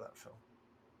inspired by that film.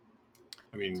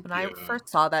 I mean, when I first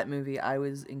saw that movie, I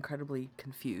was incredibly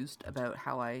confused about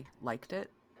how I liked it,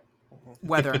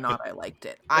 whether or not I liked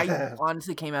it. I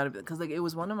honestly came out of it because it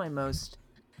was one of my most,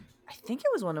 I think it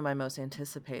was one of my most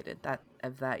anticipated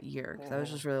of that year, because I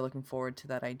was just really looking forward to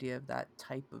that idea of that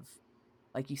type of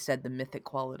like you said, the mythic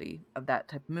quality of that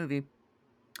type of movie.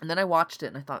 And then I watched it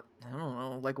and I thought, I don't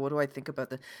know, like, what do I think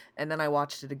about this? And then I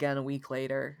watched it again a week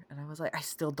later and I was like, I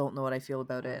still don't know what I feel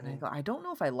about it. And I thought, I don't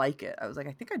know if I like it. I was like,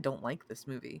 I think I don't like this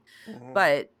movie.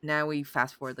 But now we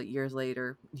fast forward like years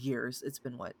later, it's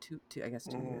been what, two I guess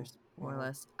 2 years, more or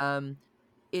less.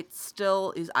 It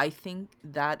still is, I think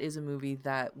that is a movie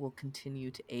that will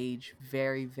continue to age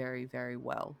very, very, very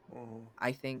well.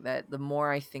 I think that the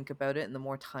more I think about it and the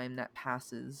more time that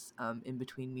passes in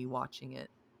between me watching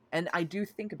it, and I do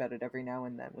think about it every now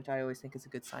and then, which I always think is a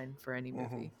good sign for any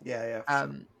movie. Yeah. Sure.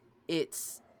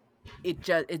 It's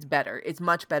better. It's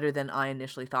much better than I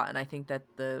initially thought, and I think that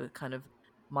the kind of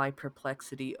my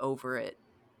perplexity over it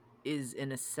is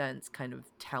in a sense kind of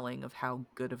telling of how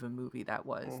good of a movie that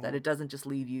was. That it doesn't just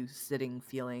leave you sitting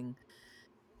feeling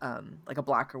like a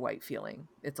black or white feeling.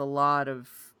 It's a lot of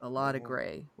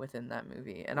gray within that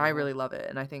movie, and I really love it.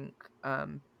 And I think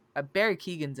Barry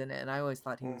Keoghan's in it, and I always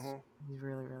thought he's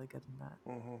really, really good in that.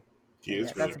 He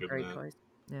is really good in that. That's a great choice.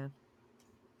 Yeah.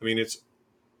 I mean, it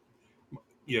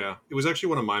was actually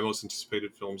one of my most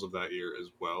anticipated films of that year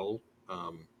as well.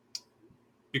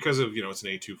 Because of, it's an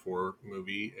A24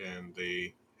 movie and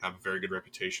they have a very good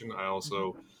reputation. I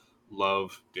also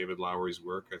love David Lowery's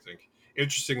work. I think,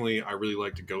 interestingly, I really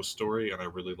liked A Ghost Story and I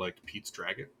really liked Pete's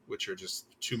Dragon, which are just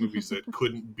 2 movies that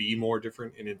couldn't be more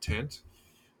different in intent,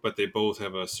 but they both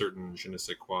have a certain je ne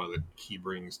sais quoi that he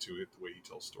brings to it, the way he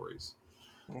tells stories.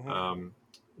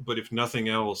 But if nothing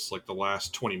else, like the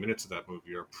last 20 minutes of that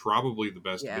movie are probably the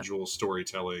best visual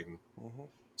storytelling,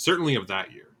 certainly of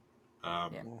that year.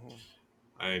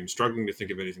 I'm struggling to think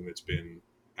of anything that's been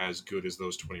as good as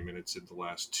those 20 minutes in the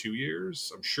last 2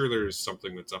 years. I'm sure there's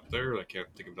something that's up there. I can't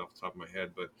think of it off the top of my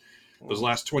head, but those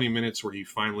last 20 minutes where he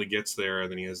finally gets there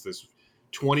and then he has this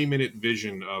 20-minute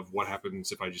vision of what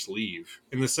happens if I just leave.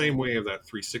 In the same way of that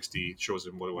 360 shows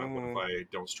him what if I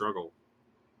don't struggle.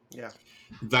 Yeah.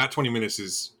 That 20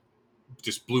 minutes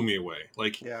just blew me away.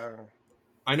 Like,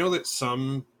 I know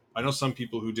some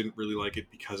people who didn't really like it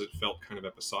because it felt kind of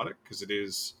episodic, because it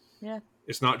is. Yeah.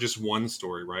 It's not just one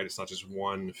story, right? It's not just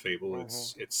one fable.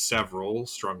 It's several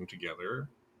strung together.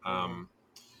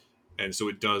 And so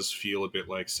it does feel a bit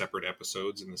like separate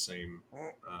episodes in the same,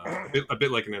 a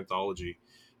bit like an anthology.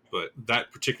 But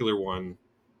that particular one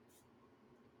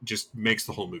just makes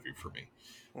the whole movie for me.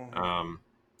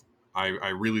 I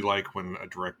really like when a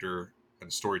director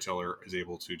and storyteller is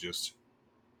able to just,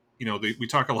 we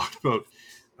talk a lot about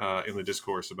in the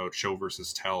discourse about show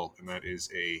versus tell, and that is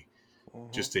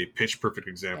just a pitch perfect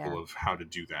example of how to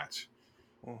do that.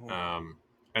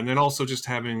 And then also just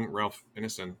having Ralph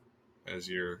Ineson as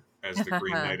the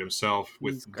Green Knight himself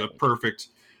with the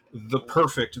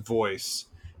perfect voice.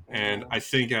 And I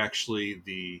think actually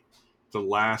the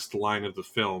last line of the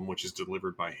film, which is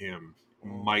delivered by him,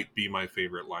 might be my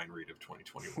favorite line read of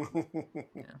 2021.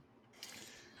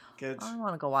 Good. I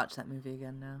want to go watch that movie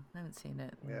again now. I haven't seen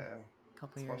it.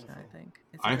 Couple years now, I think.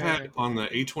 I've had on the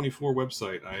A24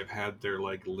 website, I've had their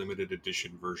like limited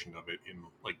edition version of it in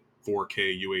like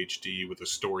 4K UHD with a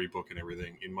storybook and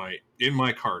everything in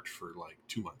my cart for like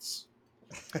 2 months.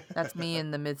 That's me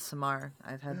in the Midsommar.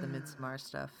 I've had the Midsommar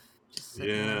stuff. Just I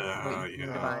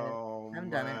haven't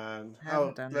done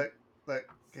it. Look,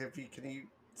 can you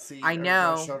see? I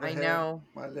know.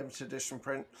 My limited edition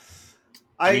print.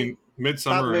 I mean,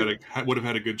 Midsommar would have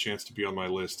had a good chance to be on my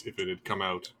list if it had come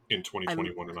out in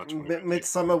 2021 and not 2019.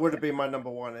 Midsommar would have been my number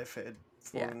one if it had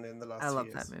fallen in the last years. I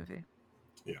love that movie.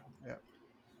 Yeah.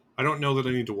 I don't know that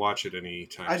I need to watch it any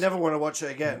time. I never want to watch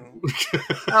it again.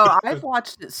 I've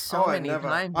watched it so many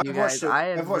times, you guys.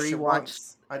 I've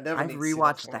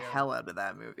rewatched the hell out of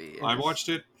that movie. I watched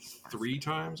it 3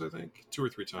 times, I think. 2 or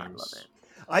 3 times. I love it.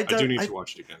 I do need to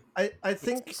watch it again. I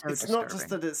think it's not just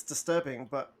that it's disturbing,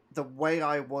 but the way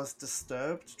I was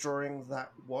disturbed during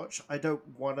that watch, I don't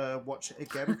want to watch it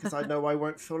again because I know I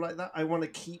won't feel like that. I want to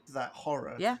keep that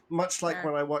horror. Yeah. Much like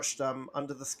when I watched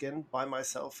Under the Skin by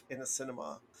myself in a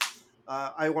cinema.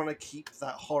 I want to keep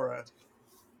that horror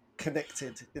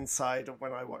connected inside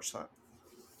when I watch that.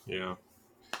 Yeah.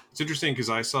 It's interesting because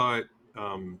I saw it,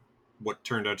 what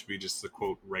turned out to be just the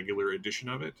quote regular edition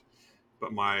of it.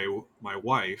 But my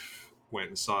wife went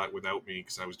and saw it without me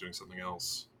because I was doing something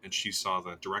else. And she saw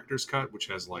the director's cut, which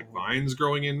has like vines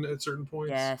growing in at certain points.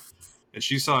 Yes. And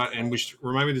she saw it, and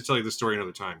remind me to tell you the story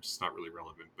another time. It's not really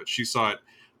relevant, but she saw it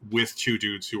with 2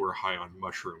 dudes who were high on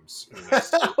mushrooms in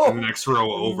the next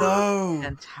row over. No.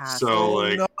 Fantastic.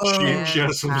 So she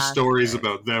has some stories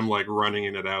about them like running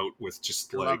in and out with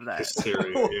just like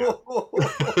hysteria. Yeah.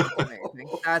 Amazing.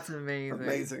 That's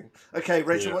amazing. Okay,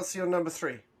 Rachel, what's your number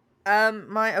 3?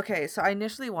 So I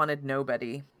initially wanted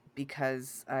Nobody,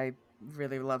 because I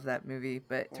really love that movie.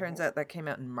 But it turns out that came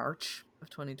out in March of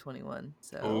 2021.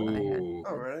 So I had.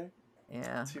 Oh, really?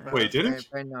 Yeah. Wait, did it?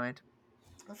 Very annoyed.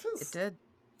 It did.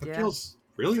 That feels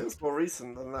really. It feels more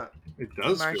recent than that. It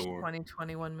does March feel more.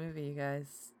 2021 movie, you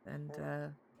guys, and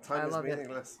time is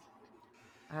meaningless.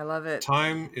 I love it.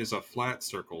 Time is a flat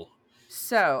circle.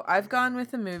 So I've gone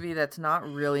with a movie that's not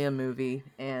really a movie,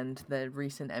 and the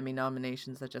recent Emmy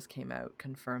nominations that just came out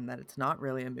confirm that it's not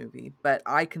really a movie, but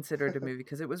I consider it a movie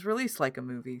because it was released like a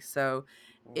movie. So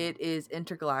it is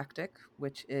Intergalactic,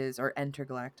 which is Kid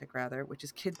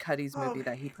Cudi's movie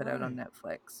that he put out on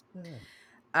Netflix.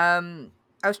 Yeah.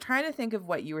 I was trying to think of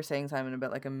what you were saying, Simon,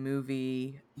 about like a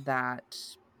movie that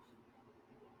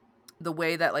the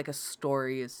way that like a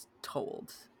story is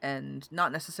told, and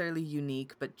not necessarily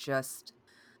unique, but just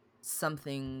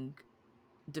something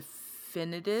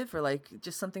definitive, or like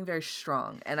just something very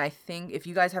strong. And I think if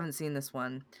you guys haven't seen this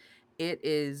one, it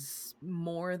is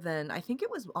more than, I think it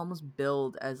was almost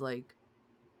billed as like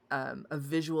a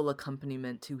visual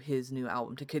accompaniment to his new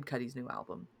album, to Kid Cudi's new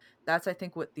album. That's, I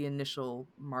think, what the initial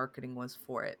marketing was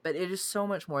for it. But it is so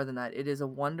much more than that. It is a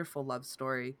wonderful love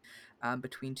story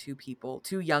between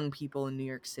two young people in New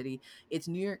York City. It's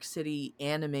New York City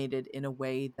animated in a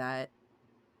way that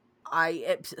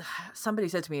somebody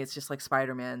said to me it's just like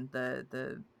Spider-Man,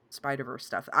 the Spider-Verse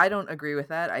stuff. I don't agree with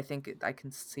that. I think I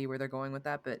can see where they're going with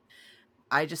that, but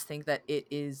I just think that it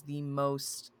is the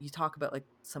most, you talk about like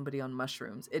somebody on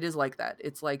mushrooms. It is like that.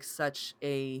 It's like such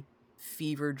a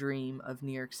fever dream of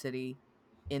New York City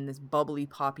in this bubbly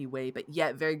poppy way, but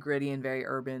yet very gritty and very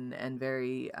urban and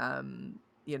very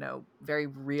very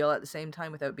real at the same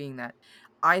time without being that.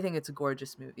 I think it's a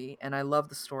gorgeous movie, and I love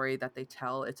the story that they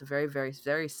tell. It's a very, very,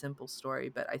 very simple story,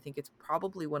 but I think it's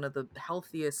probably one of the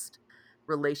healthiest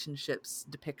relationships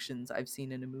depictions I've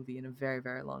seen in a movie in a very,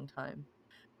 very long time.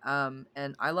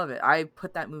 And I love it. I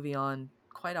put that movie on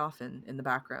quite often in the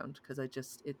background because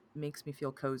it makes me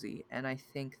feel cozy. And I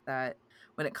think that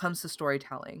when it comes to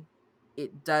storytelling,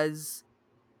 it does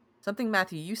something,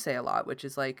 Matthew, you say a lot, which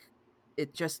is like,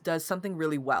 it just does something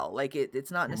really well. Like it's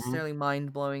not necessarily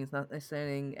mind blowing. It's not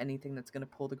necessarily anything that's going to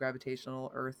pull the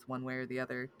gravitational earth one way or the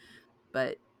other,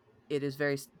 but it is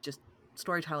very just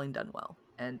storytelling done well.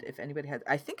 And if anybody has,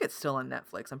 I think it's still on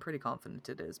Netflix. I'm pretty confident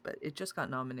it is, but it just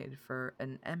got nominated for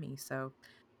an Emmy. So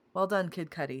well done, Kid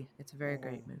Cudi. It's a very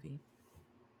great movie.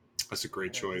 That's a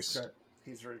great choice.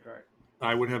 He's really great.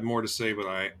 I would have more to say, but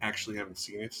I actually haven't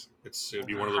seen it. It would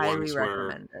be one of the ones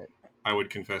where I would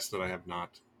confess that I have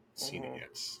not seen it yet.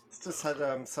 It's just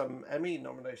had some Emmy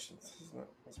nominations, isn't it,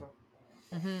 as well?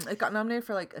 It got nominated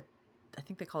for like I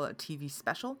think they call it a TV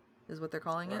special, is what they're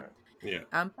calling it. Yeah.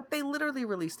 But they literally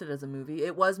released it as a movie.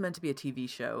 It was meant to be a TV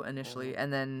show initially,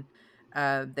 and then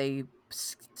they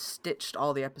stitched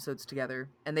all the episodes together,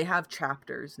 and they have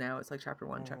chapters now. It's like chapter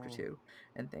 1, chapter 2,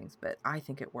 and things. But I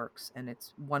think it works, and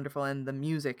it's wonderful, and the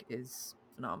music is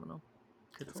phenomenal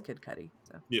because it's Kid Cudi.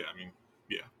 So yeah, I mean,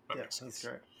 that makes sense.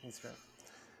 He's great.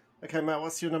 Okay, Matt,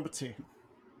 what's your number 2?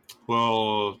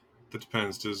 Well, that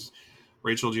depends.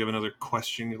 Rachel, do you have another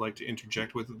question you'd like to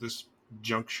interject with at this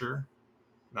juncture?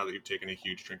 Now that you've taken a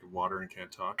huge drink of water and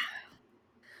can't talk.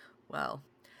 Well,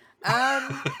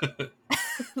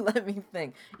 let me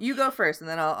think. You go first, and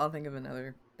then I'll think of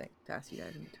another thing to ask you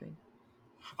guys in between.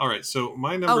 All right, so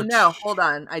my number... Oh, no, hold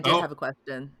on. I did have a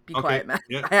question. Be quiet, Matt.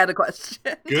 Yeah. I had a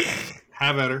question. Good.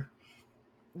 Have at her.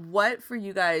 What for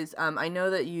you guys, I know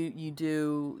that you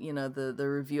do, the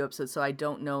review episode, so I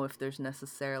don't know if there's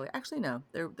necessarily... Actually, no,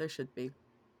 there should be.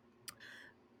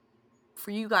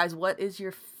 For you guys, what is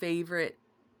your favorite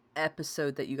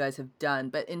episode that you guys have done?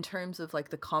 But in terms of like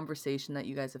the conversation that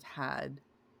you guys have had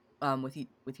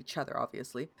with each other,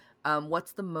 obviously,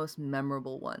 what's the most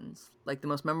memorable ones? Like the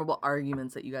most memorable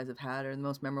arguments that you guys have had, or the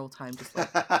most memorable time just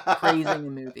like praising a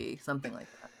movie, something like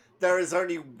that. There is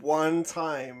only one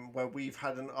time where we've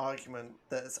had an argument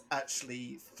that has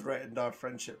actually threatened our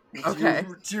friendship. Okay.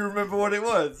 Do you remember what it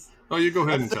was? Oh, you go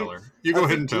ahead and tell her.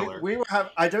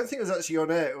 I don't think it was actually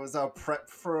on air. It was our prep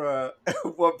for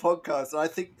one podcast. And I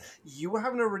think you were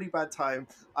having a really bad time.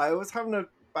 I was having a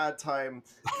bad time.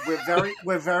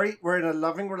 We're in a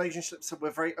loving relationship, so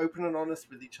we're very open and honest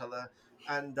with each other.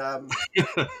 And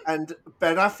and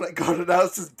Ben Affleck got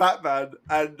announced as Batman,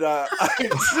 and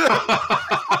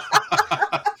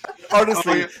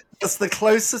honestly, it's the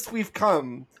closest we've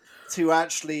come to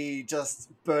actually just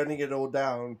burning it all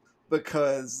down,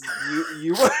 because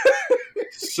you were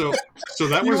so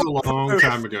that was a long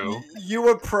time ago. You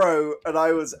were pro and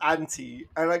I was anti,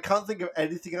 and I can't think of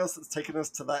anything else that's taken us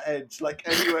to that edge, like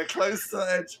anywhere close to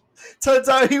that edge. Turns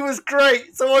out he was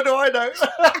great, so what do I know?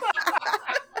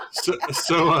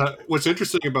 So what's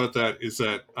interesting about that is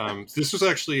that this was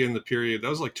actually in the period that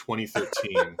was like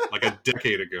 2013, like a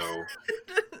decade ago,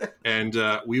 and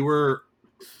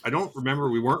I don't remember,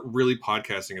 we weren't really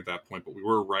podcasting at that point, but we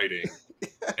were writing.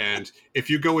 And if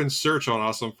you go and search on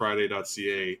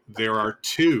awesomefriday.ca, there are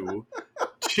two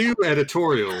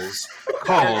editorials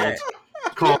called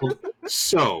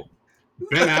So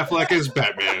Ben Affleck is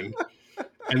Batman.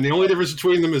 And the only difference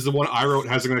between them is the one I wrote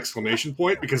has an exclamation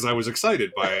point because I was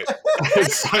excited by it.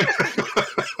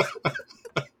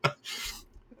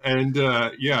 And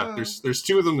there's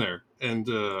two of them there. And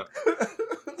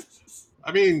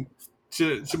I mean,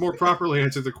 to more properly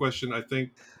answer the question, I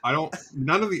think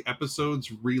none of the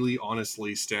episodes really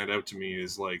honestly stand out to me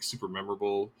as like super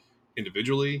memorable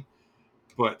individually.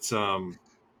 But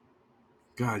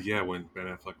God, yeah, when Ben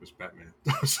Affleck was Batman.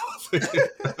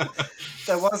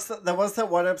 there was that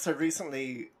one episode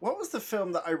recently. What was the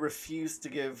film that I refused to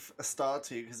give a star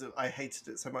to because I hated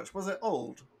it so much? Was it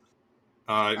Old?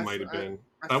 It might have been.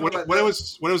 What I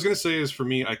was going to say is, for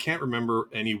me, I can't remember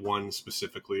any one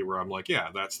specifically where I'm like, yeah,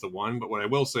 that's the one. But what I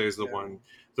will say is the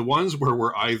ones where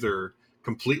we're either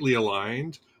completely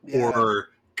aligned or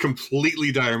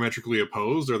completely diametrically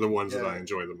opposed are the ones that I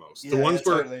enjoy the most. The ones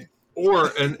where,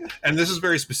 and this is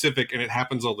very specific, and it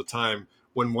happens all the time,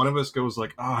 when one of us goes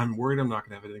like, oh, I'm worried I'm not going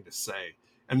to have anything to say.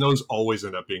 And those always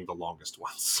end up being the longest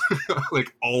ones.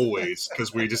 Like, always,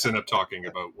 because we just end up talking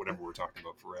about whatever we're talking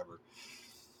about forever.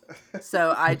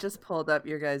 So I just pulled up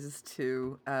your guys'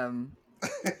 two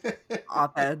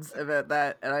op-eds about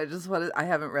that, and I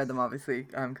haven't read them, obviously,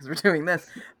 because we're doing this,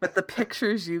 but the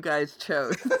pictures you guys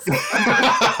chose.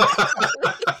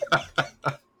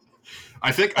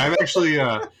 I think I've actually,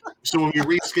 so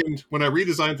when I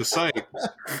redesigned the site,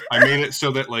 I made it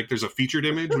so that like there's a featured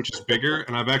image, which is bigger,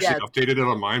 and I've actually updated it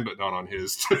on mine, but not on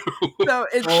his too. So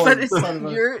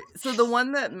so the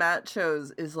one that Matt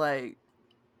chose is like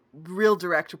real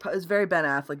director. It's very Ben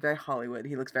Affleck, very Hollywood.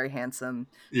 He looks very handsome,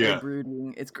 very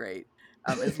brooding. It's great.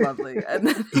 It's lovely. And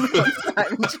then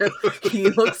he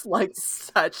looks like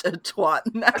such a twat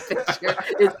in that picture.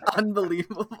 It's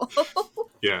unbelievable.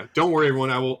 Yeah, don't worry, everyone.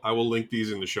 I will link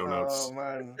these in the show notes. Oh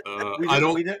man, I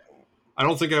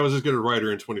don't think I was as good a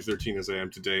writer in 2013 as I am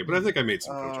today, but I think I made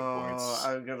some coaching points.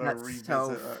 I'm gonna That's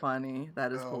so funny.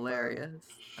 That is hilarious. Man.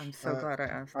 I'm so glad I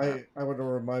asked that. I want to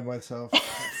remind myself.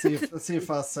 Let's see if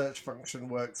our search function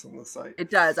works on the site. It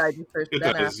does. I just searched it.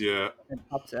 Does, yeah. It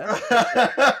pops up.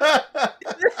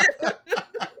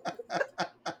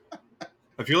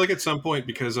 I feel like at some point,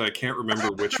 because I can't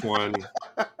remember which one.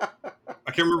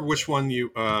 I can't remember which one you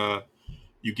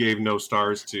gave no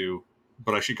stars to,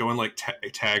 but I should go and like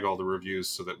tag all the reviews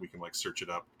so that we can like search it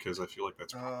up, because I feel like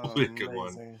that's probably a good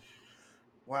one.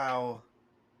 Wow.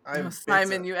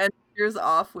 Simon, you ended yours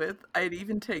off with, I'd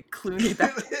even take Clooney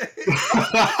back.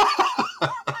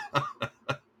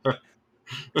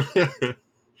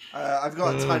 I've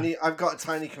got a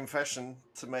tiny confession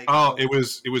to make. Oh, it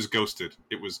was Ghosted.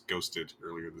 It was Ghosted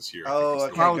earlier this year. Oh,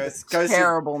 okay. Ghosted,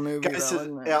 terrible movie.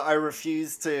 Ghosted, yeah, I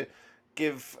refuse to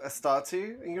give a star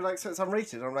to, and you're like, so it's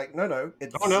unrated. I'm like, no,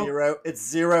 it's zero. It's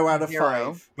 0 out of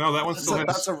 5. No, that one still has.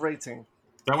 That's a rating.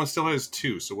 That one still has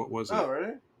 2. So what was it? Oh,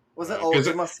 really? Was it?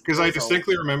 Because I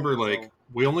distinctly remember like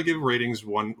we only give ratings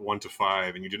 1 to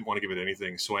 5, and you didn't want to give it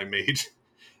anything, so I made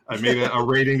a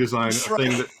rating design,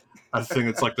 a thing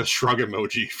that's like the shrug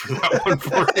emoji for that one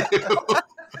for you.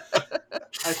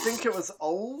 I think it was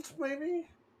Old, maybe.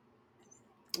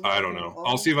 I don't know. Old?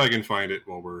 I'll see if I can find it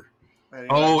while we're. Anyway.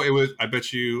 Oh, it was. I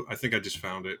bet you. I think I just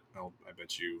found it. I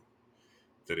bet you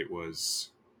that it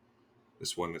was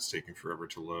this one that's taking forever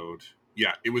to load.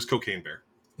 Yeah, it was Cocaine Bear.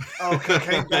 Oh,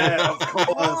 Cocaine Bear, of course.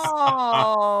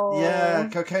 Oh. Yeah,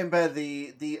 Cocaine Bear.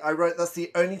 I wrote, that's the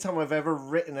only time I've ever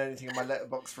written anything in my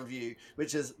Letterboxd review,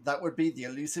 which is that would be the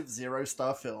elusive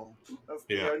 0-star film. That's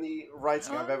the only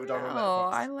writing I've ever done on Letterboxd. Oh,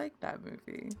 I like that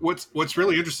movie. What's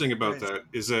really interesting about that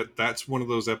is that that's one of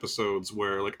those episodes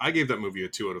where, like, I gave that movie a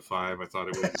 2 out of 5. I thought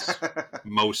it was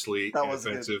mostly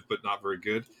inoffensive, but not very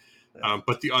good. Yeah.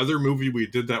 But the other movie we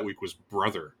did that week was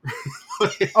Brother.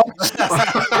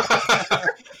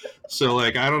 So,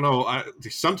 like, I don't know.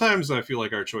 Sometimes I feel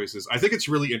like our choices. I think it's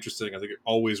really interesting. I think it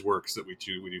always works that we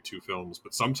do 2 films,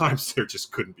 but sometimes there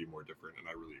just couldn't be more different, and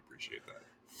I really appreciate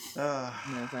that.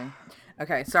 Amazing.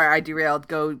 Okay, sorry, I derailed.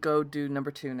 Go do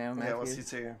number 2 now, Matthew. Yeah, what's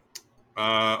your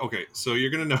 2? Okay, so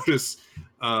you're gonna notice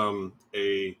a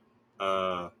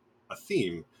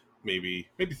theme. Maybe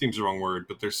theme's the wrong word,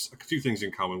 but there's a few things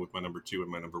in common with my number 2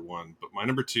 and my number 1. But my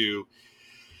number 2,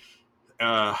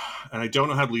 and I don't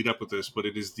know how to lead up with this, but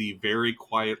it is the very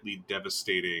quietly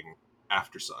devastating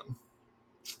Aftersun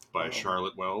by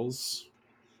Charlotte Wells.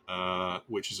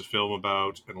 which is a film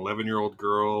about an 11-year-old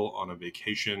girl on a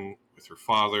vacation with her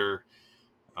father.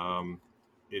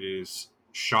 It is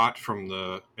shot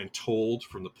and told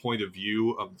from the point of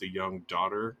view of the young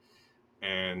daughter.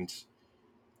 And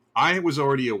I was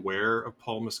already aware of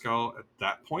Paul Mescal at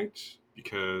that point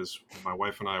because my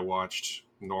wife and I watched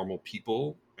Normal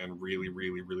People and really,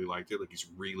 really, really liked it. Like, he's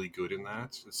really good in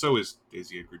that. So is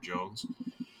Daisy Edgar Jones.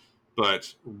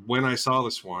 But when I saw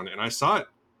this one, and I saw it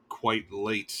quite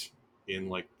late in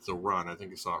like the run, I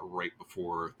think I saw it right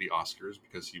before the Oscars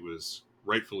because he was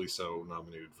rightfully so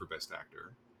nominated for Best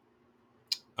Actor.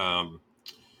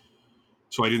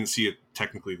 So I didn't see it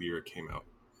technically the year it came out,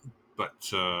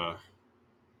 but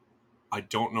I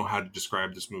don't know how to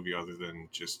describe this movie other than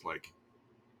just like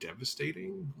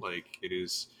devastating. Like, it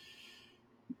is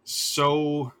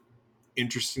so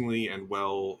interestingly and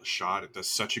well shot. It does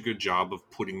such a good job of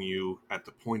putting you at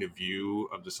the point of view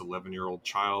of this 11-year-old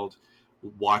child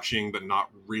watching but not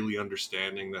really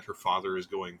understanding that her father is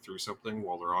going through something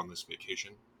while they're on this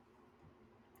vacation.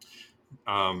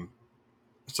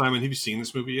 Simon, have you seen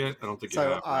this movie yet? I don't think you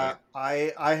have, right?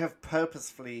 I have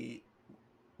purposefully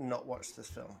not watched this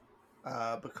film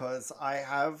because I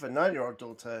have a 9-year-old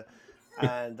daughter,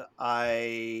 and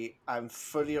I'm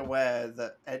fully aware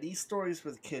that any stories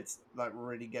with kids like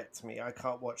really get to me. I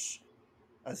can't watch,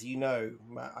 as you know,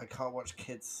 Matt, I can't watch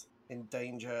kids in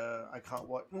danger. I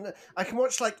can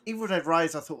watch like Evil Dead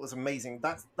Rise. I thought was amazing.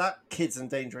 That kids in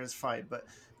danger is fine, but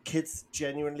kids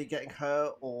genuinely getting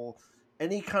hurt or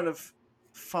any kind of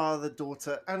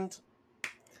father-daughter, and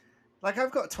like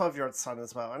I've got a 12-year-old son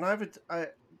as well, and I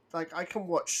can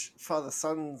watch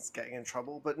father-sons getting in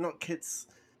trouble, but not kids.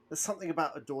 There's something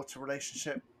about a daughter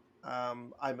relationship.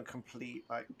 I'm a complete,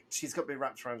 like, she's got me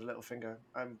wrapped around a little finger.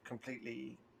 I'm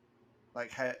completely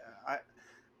like, hey,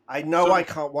 I know I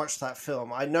can't watch that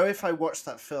film. I know if I watched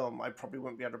that film, I probably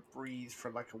wouldn't be able to breathe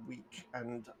for like a week,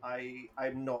 and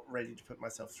I'm not ready to put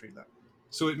myself through that.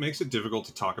 So it makes it difficult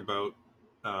to talk about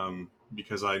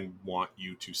because I want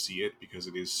you to see it because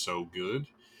it is so good.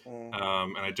 And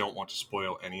I don't want to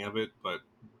spoil any of it, but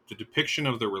the depiction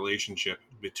of the relationship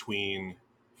between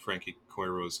Frankie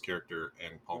Coiro's character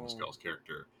and Paul Mescal's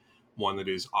character, one that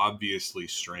is obviously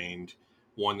strained,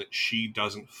 one that she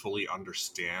doesn't fully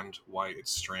understand why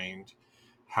it's strained,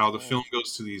 how the film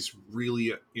goes to these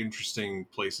really interesting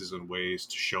places and ways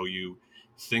to show you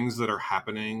things that are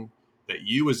happening that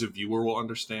you as a viewer will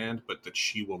understand, but that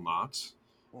she will not,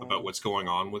 about what's going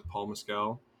on with Paul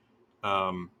Mescal.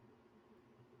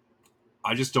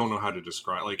 I just don't know how to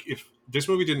describe. Like, if this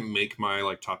movie didn't make my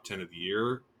like top 10 of the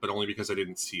year, but only because I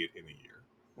didn't see it in a year,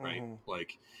 right?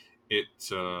 Like it.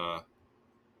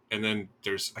 And then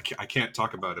there's I can't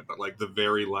talk about it, but like the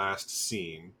very last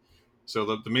scene. So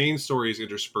the main story is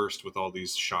interspersed with all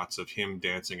these shots of him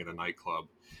dancing at a nightclub,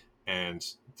 and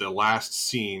the last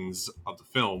scenes of the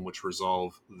film, which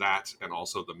resolve that and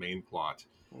also the main plot,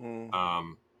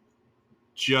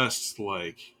 just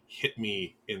like hit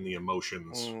me in the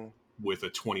emotions with a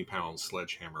 20-pound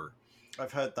sledgehammer.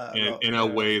 I've heard that in a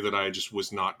way that I just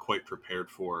was not quite prepared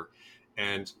for.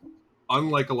 And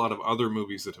unlike a lot of other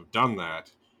movies that have done that,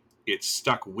 it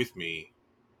stuck with me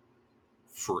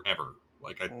forever.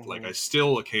 Like I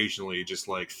still occasionally just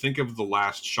like think of the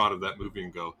last shot of that movie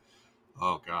and go,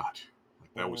 oh God,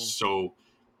 like that was so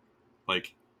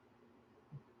like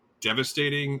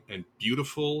devastating and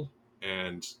beautiful,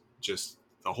 and just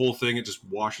the whole thing, it just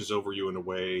washes over you in a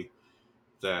way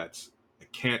that I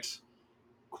can't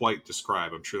quite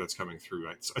describe. I'm sure that's coming through.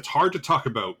 It's hard to talk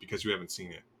about because you haven't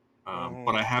seen it.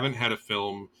 But I haven't had a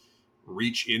film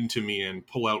reach into me and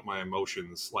pull out my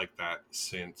emotions like that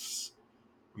since,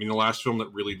 I mean, the last film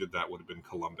that really did that would have been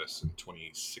Columbus in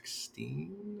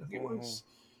 2016, I think it was.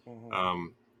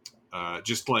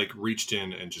 Just like reached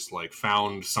in and just like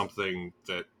found something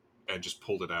that, and just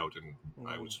pulled it out, and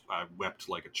I wept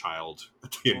like a child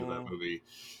at the end of that movie.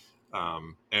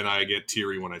 And I get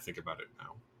teary when I think about it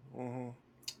now.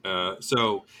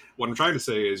 So what I'm trying to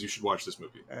say is you should watch this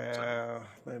movie.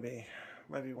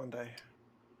 Maybe one day.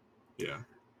 Yeah.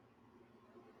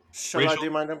 Shall I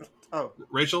do my number? Oh,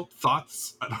 Rachel,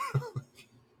 thoughts?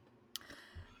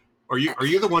 Are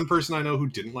you the one person I know who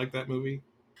didn't like that movie?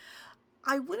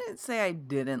 I wouldn't say I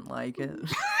didn't like it.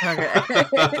 Okay.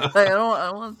 Like, I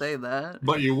don't want to say that.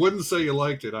 But you wouldn't say you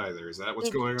liked it either. Is that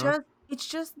what's going on? It's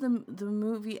just the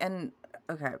movie, and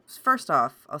okay. First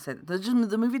off, I'll say that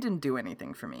the movie didn't do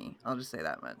anything for me. I'll just say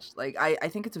that much. Like I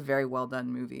think it's a very well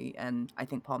done movie, and I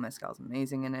think Paul Mescal is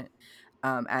amazing in it.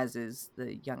 As is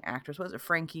the young actress. Was it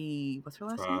Frankie? What's her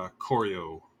last name?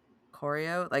 Corio.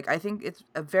 choreo. Like, I think it's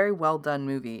a very well done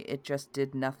movie. It just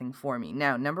did nothing for me.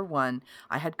 Now, number one,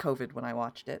 I had COVID when I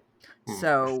watched it,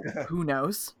 so who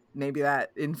knows? Maybe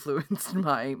that influenced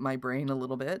my brain a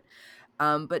little bit.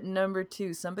 But number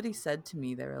two, somebody said to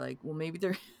me, they were like, well, maybe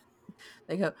they're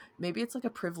they go, maybe it's like a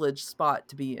privileged spot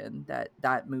to be in,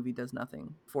 that movie does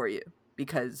nothing for you,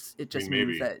 because it just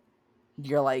means that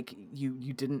you're like,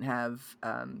 you didn't have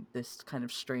this kind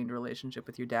of strained relationship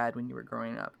with your dad when you were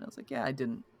growing up. And I was like, yeah, I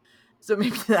didn't. So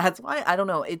maybe that's why. I don't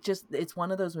know. It's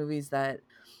one of those movies that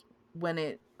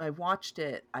when I watched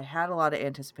it, I had a lot of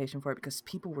anticipation for it because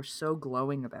people were so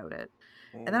glowing about it.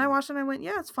 And then I watched it and I went,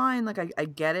 yeah, it's fine. Like, I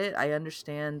get it. I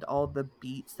understand all the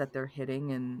beats that they're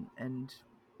hitting and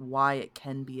why it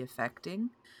can be affecting.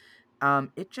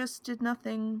 It just did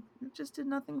nothing. It just did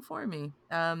nothing for me.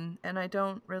 And I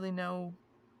don't really know.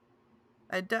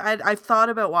 I've thought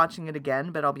about watching it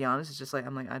again, but I'll be honest, it's just like,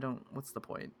 I'm like, what's the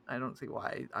point? I don't see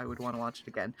why I would want to watch it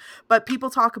again. But people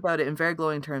talk about it in very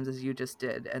glowing terms, as you just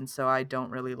did. And so I don't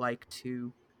really like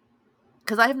to,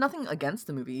 because I have nothing against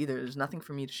the movie either. There's nothing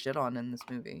for me to shit on in this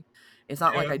movie. It's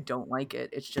not like I don't like it.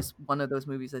 It's just one of those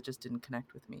movies that just didn't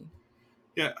connect with me.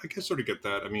 Yeah, I can sort of get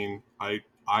that. I mean, I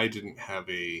didn't have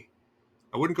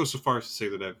I wouldn't go so far as to say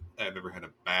that I've ever had a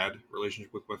bad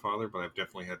relationship with my father, but I've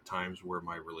definitely had times where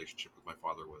my relationship with my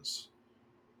father was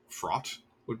fraught,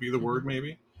 would be the word,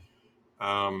 maybe.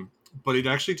 But it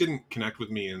actually didn't connect with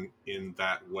me in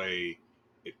that way.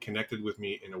 It connected with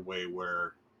me in a way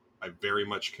where I very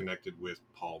much connected with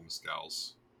Paul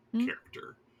Mescal's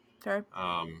character. Okay.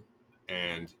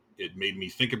 And it made me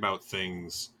think about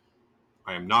things.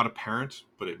 I am not a parent,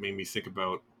 but it made me think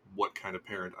about what kind of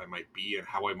parent I might be and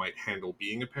how I might handle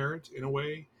being a parent in a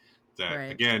way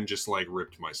that, again, just like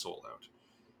ripped my soul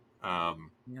out.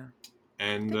 Yeah.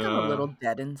 And I think I'm a little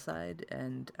dead inside,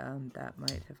 and that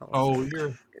might have also. Oh,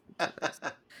 you're.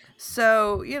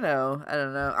 So, I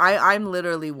don't know. I'm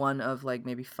literally one of like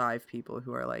maybe 5 people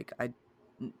who are like, I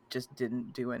just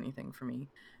didn't do anything for me.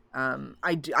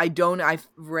 I've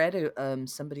read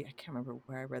somebody, I can't remember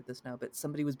where I read this now, but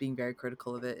somebody was being very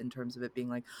critical of it in terms of it being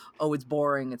like, oh, it's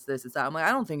boring, it's this, it's that. I'm like,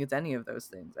 I don't think it's any of those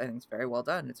things. I think it's very well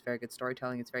done. It's very good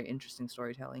storytelling. It's very interesting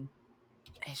storytelling.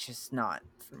 It's just not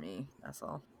for me. That's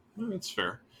all. That's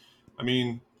fair. I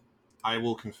mean, I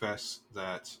will confess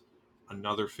that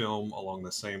another film along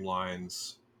the same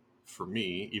lines for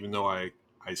me, even though I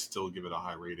still give it a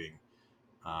high rating,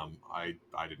 I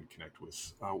didn't connect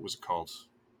with. What was it called?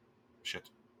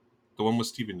 Shit. The one with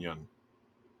Steven Yeun.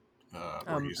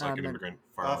 Where he's like an immigrant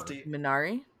farmer.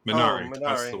 Minari? Minari.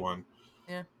 That's the one.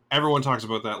 Yeah. Everyone talks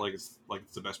about that like it's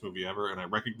the best movie ever, and I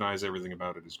recognize everything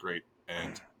about it is great,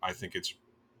 and I think it's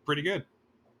pretty good.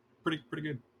 Pretty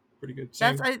good. Pretty good.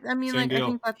 I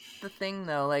think that's the thing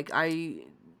though. Like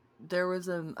there was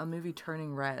a movie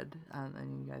Turning Red,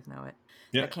 and you guys know it,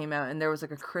 that came out, and there was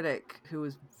like a critic who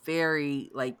was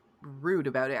very like rude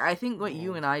about it. I think what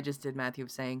you and I just did, Matthew,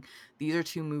 of saying these are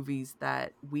 2 movies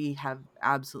that we have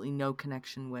absolutely no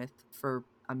connection with for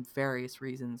various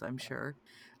reasons, I'm sure.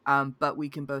 But we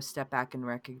can both step back and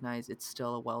recognize it's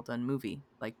still a well done movie.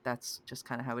 Like, that's just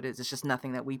kind of how it is. It's just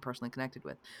nothing that we personally connected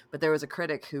with. But there was a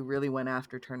critic who really went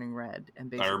after Turning Red,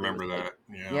 and basically I remember that.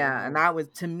 Like, yeah, and that was,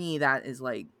 to me, that is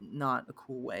like not a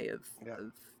cool way of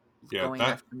going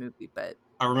after the movie. But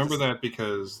I remember that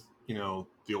because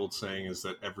the old saying is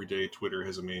that every day Twitter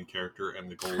has a main character, and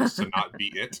the goal is to not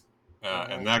be it.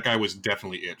 And that guy was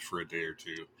definitely it for a day or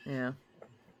two. Yeah.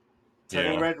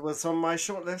 Turning Red was on my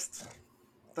shortlist.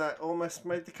 That almost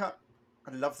made the cut.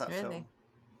 I love that film.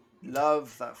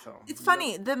 Love that film. It's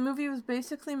funny. The movie was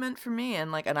basically meant for me,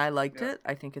 and I liked it.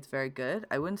 I think it's very good.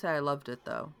 I wouldn't say I loved it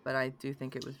though, but I do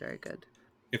think it was very good.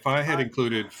 If I had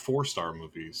included 4-star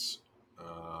movies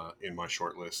in my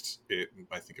short list,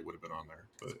 I think it would have been on there,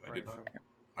 but I did not.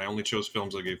 I only chose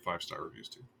films I gave 5-star reviews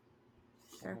to.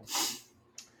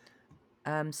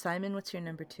 Sure. Simon, what's your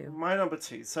number 2? My number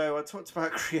 2. So I talked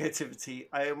about creativity.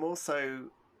 I am also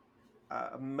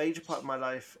a major part of my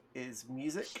life is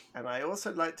music, and I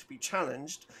also like to be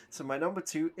challenged. So my number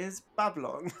 2 is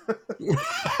Babylon.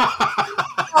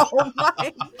 Oh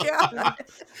my god!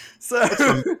 So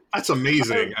that's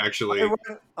amazing. Actually,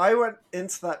 I went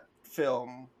into that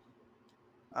film.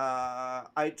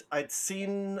 I'd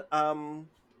seen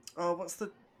what's the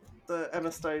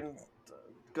Emma Stone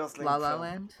Gosling La La film?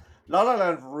 Land. La La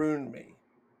Land ruined me.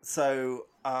 So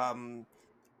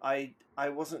I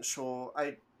wasn't sure.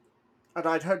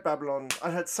 I'd heard Babylon.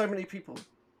 I heard so many people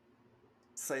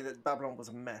say that Babylon was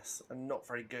a mess and not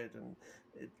very good and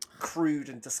crude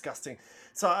and disgusting.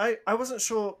 So I wasn't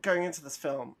sure going into this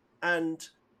film. And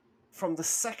from the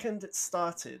second it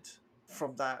started,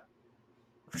 from that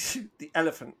the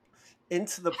elephant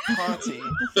into the party,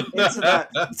 into that.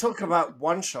 You talk about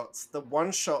one shots. The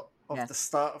one shot of the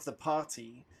start of the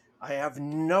party. I have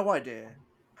no idea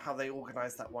how they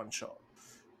organized that one shot.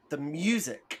 The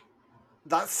music,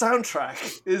 that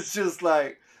soundtrack is just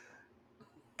like,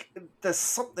 there's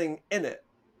something in it,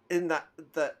 in that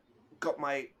got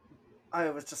I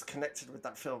was just connected with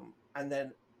that film, and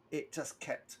then it just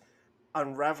kept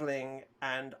unraveling.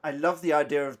 And I love the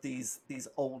idea of these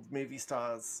old movie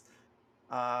stars,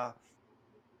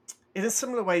 in a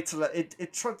similar way to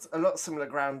it trod a lot similar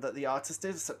ground that The Artist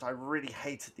did, except I really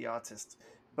hated The Artist,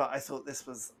 but I thought this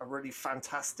was a really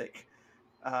fantastic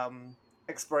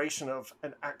exploration of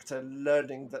an actor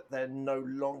learning that they're no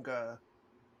longer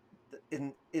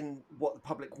in what the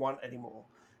public want anymore.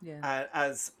 And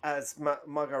as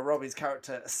Margot Robbie's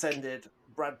character ascended,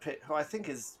 Brad Pitt, who I think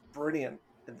is brilliant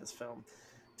in this film,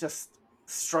 just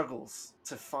struggles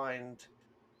to find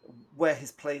where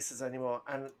his place is anymore,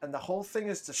 and the whole thing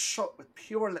is just shot with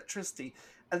pure electricity.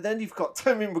 And then you've got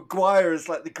Tobey Maguire as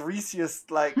like the greasiest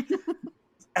like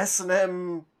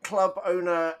S&M club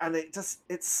owner, and it's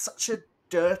such a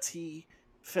dirty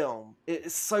film. It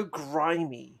is so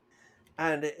grimy,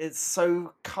 and it's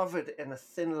so covered in a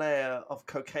thin layer of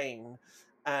cocaine,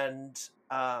 and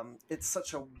it's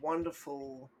such a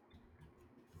wonderful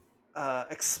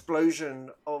explosion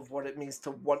of what it means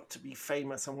to want to be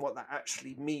famous and what that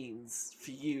actually means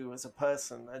for you as a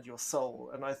person and your soul.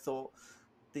 And I thought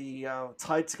the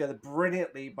tied together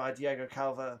brilliantly by Diego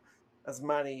Calva as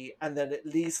Manny, and then it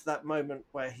leads to that moment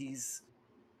where he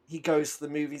goes to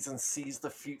the movies and sees the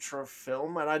future of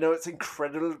film. And I know it's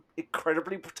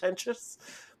incredibly pretentious,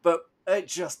 but it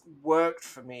just worked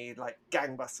for me like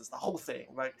gangbusters. The whole thing,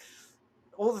 like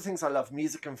all the things I love,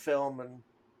 music and film and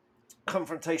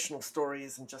confrontational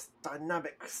stories and just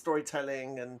dynamic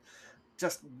storytelling and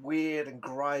just weird and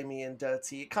grimy and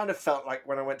dirty. It kind of felt like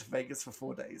when I went to Vegas for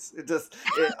 4 days.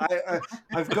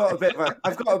 I've got a bit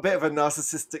of a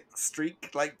narcissistic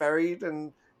streak like buried,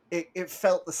 and it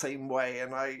felt the same way.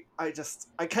 And I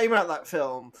came out of that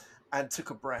film and took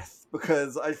a breath,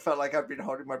 because I felt like I'd been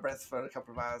holding my breath for a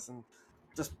couple of hours, and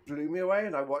just blew me away.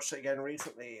 And I watched it again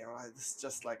recently, and it's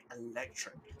just like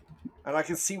electric. And I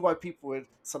can see why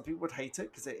some people would hate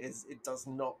it, because it does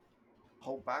not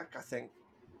hold back. I think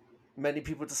many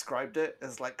people described it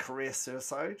as like career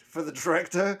suicide for the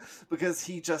director, because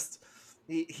he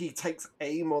takes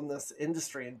aim on this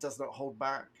industry and does not hold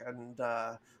back. And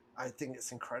I think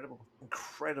it's incredible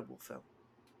film.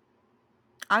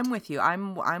 I'm with you.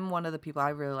 I'm one of the people. I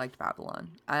really liked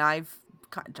Babylon. I've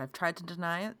tried to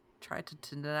deny it,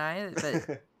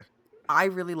 but I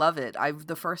really love it.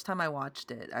 The first time I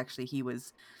watched it, actually, he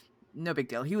was no big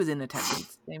deal. He was in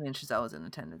attendance. Damien Chazelle was in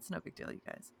attendance. No big deal, you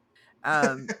guys.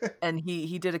 And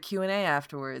he did a Q&A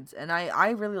afterwards, and I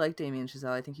really like Damien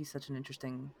Chazelle. I think he's such an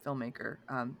interesting filmmaker.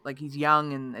 Like, he's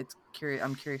young, and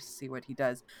I'm curious to see what he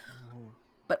does.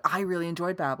 But I really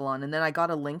enjoyed Babylon, and then I got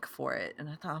a link for it, and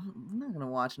I thought, I'm not gonna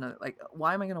watch another. Like,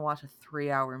 why am I gonna watch a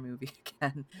 3-hour movie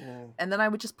again? And then I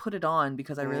would just put it on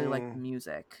because I really like the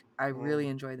music. I really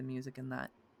enjoy the music in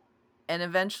that. And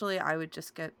eventually, I would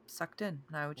just get sucked in,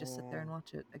 and I would just sit there and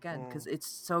watch it again because it's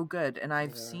so good. And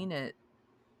I've seen it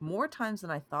more times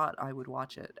than I thought I would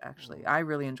watch it, actually. I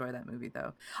really enjoy that movie,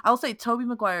 though. I'll say Tobey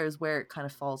Maguire is where it kind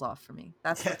of falls off for me.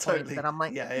 That's the point totally. That I'm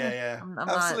like, I'm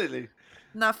absolutely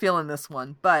not feeling this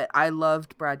one. But I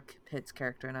loved Brad Pitt's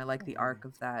character, and I like the arc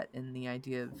of that and the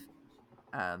idea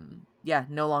of,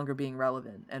 no longer being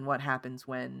relevant, and what happens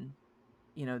when,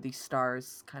 these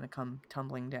stars kind of come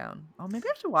tumbling down. Oh, maybe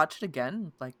I should watch it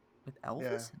again, like with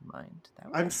Elvis in mind.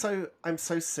 I'm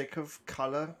so sick of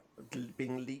color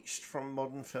being leached from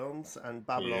modern films, and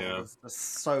Babylon was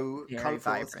just so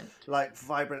colorful,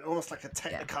 vibrant, almost like a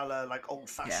Technicolor, like old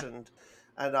fashioned,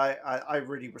 and I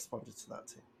really responded to that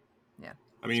too. Yeah,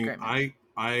 I mean, I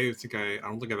don't think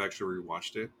I've actually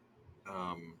rewatched it,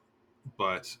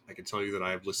 but I can tell you that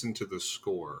I've listened to the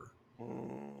score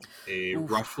a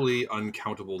roughly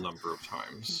uncountable number of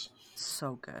times.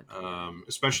 So good.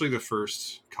 Especially the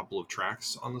first couple of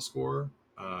tracks on the score,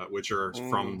 which are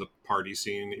from the party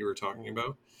scene that you were talking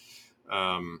about.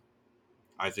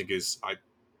 I think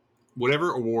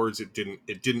whatever awards it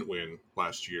didn't win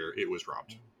last year, it was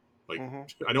robbed. Like,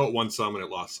 I know it won some and it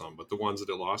lost some, but the ones that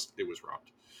it lost, it was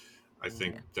robbed. I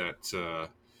think that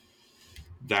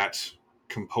that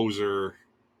composer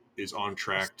is on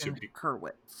track Justin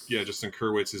Hurwitz. Yeah, Justin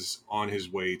Hurwitz is on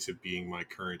his way to being my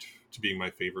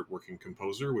favorite working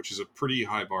composer, which is a pretty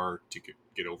high bar to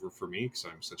get over for me, because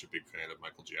I'm such a big fan of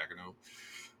Michael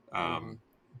Giacchino.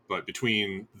 But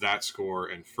between that score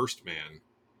and First Man,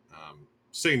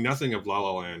 say nothing of La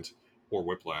La Land or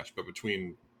Whiplash, but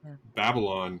between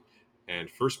Babylon and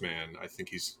First Man, I think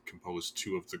he's composed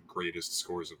two of the greatest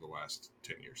scores of the last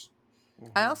 10 years.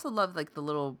 I also love like the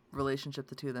little relationship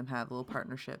the two of them have, the little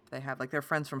partnership they have. Like they're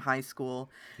friends from high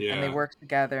school and they work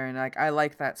together, and like I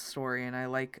like that story, and I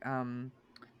like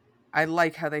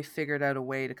how they figured out a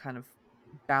way to kind of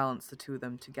balance the two of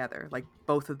them together. Like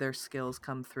both of their skills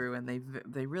come through, and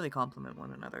they really complement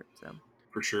one another. So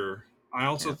for sure. I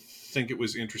also think it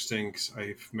was interesting because,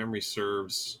 if memory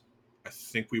serves, I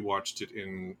think we watched it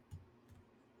in,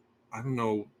 I don't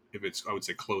know if it's, I would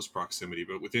say close proximity,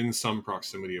 but within some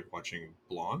proximity of watching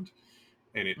Blonde,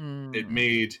 and it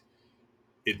made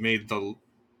the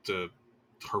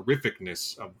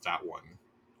horrificness of that one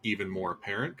even more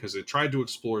apparent, because it tried to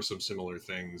explore some similar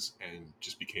things and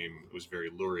just it was very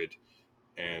lurid.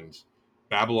 And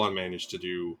Babylon managed to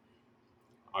do,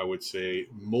 I would say,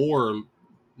 more,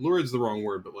 lurid's the wrong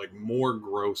word, but like more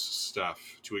gross stuff,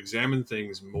 to examine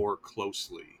things more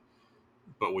closely,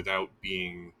 but without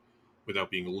being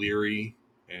leery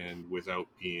and without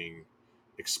being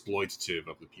exploitative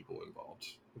of the people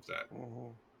involved, if that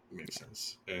makes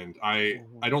sense. And I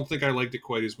don't think I liked it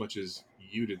quite as much as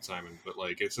you did, Simon, but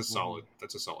like that's a solid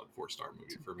 4-star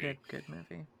movie for me. Good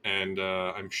movie. And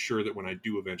I'm sure that when I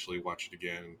do eventually watch it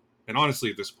again, and honestly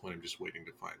at this point I'm just waiting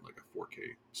to find like a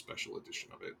 4K special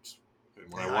edition of it.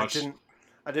 And when whenever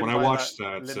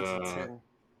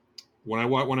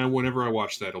I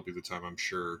watch that, it'll be the time, I'm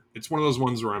sure. It's one of those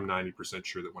ones where I'm 90%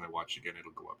 sure that when I watch it again,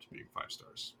 it'll go up to being 5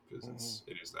 stars, because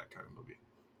it is that kind of movie.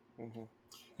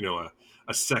 You know,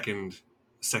 a second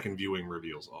viewing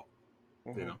reveals all.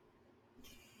 You know.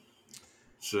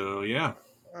 So yeah.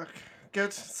 Okay,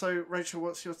 good. So Rachel,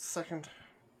 what's your second?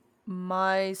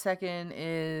 My second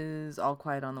is All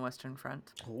Quiet on the Western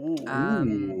Front.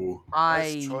 Ooh,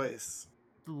 nice choice.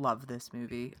 Love this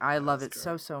movie. I love it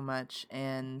so much,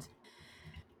 and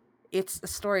it's a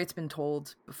story it's been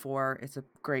told before. It's a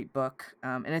great book,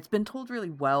 and it's been told really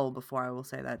well before, I will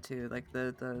say that too. Like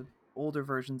the older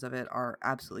versions of it are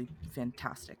absolutely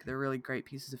fantastic. They're really great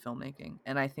pieces of filmmaking,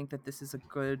 and I think that this is a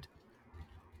good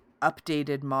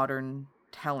updated modern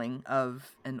telling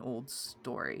of an old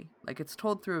story. Like it's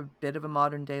told through a bit of a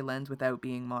modern day lens without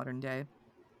being modern day.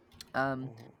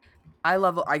 I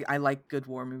like good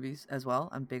war movies as well.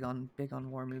 I'm big on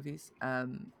war movies.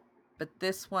 But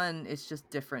this one is just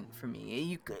different for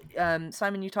me.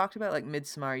 Simon, you talked about like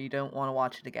Midsommar. You don't want to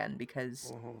watch it again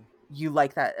because you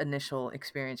like that initial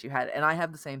experience you had, and I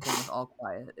have the same thing with All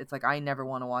Quiet. It's like I never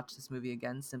want to watch this movie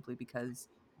again simply because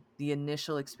the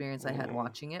initial experience I had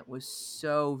watching it was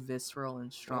so visceral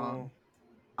and strong.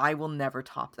 I will never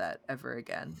top that ever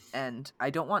again, and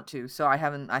I don't want to. So I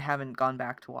haven't gone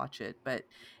back to watch it, but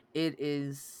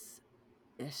it's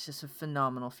just a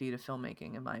phenomenal feat of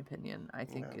filmmaking, in my opinion. I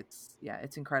think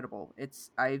it's incredible.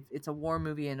 It's a war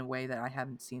movie in a way that I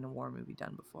haven't seen a war movie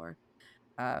done before,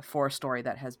 for a story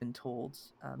that has been told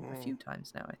a few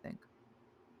times now, I think.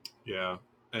 Yeah,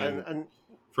 and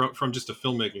from just a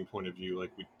filmmaking point of view,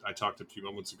 like I talked a few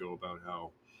moments ago about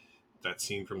how that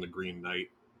scene from The Green Knight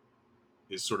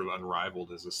is sort of unrivaled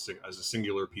as a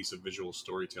singular piece of visual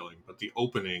storytelling, but the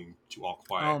opening to All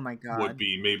Quiet would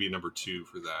be maybe number 2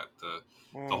 for that.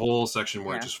 The whole section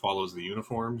where it just follows the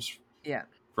uniforms,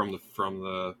 from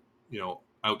the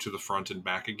out to the front and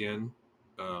back again,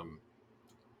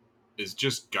 is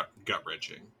just gut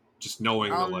wrenching. Just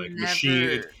knowing the machine,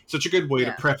 it's such a good way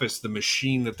to preface the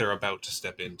machine that they're about to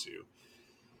step into.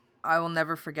 I will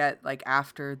never forget, like,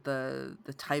 after the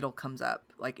title comes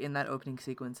up, like in that opening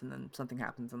sequence, and then something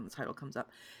happens and the title comes up.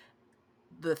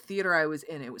 The theater I was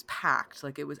in, it was packed.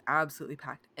 Like, it was absolutely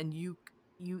packed. And you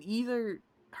either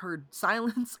heard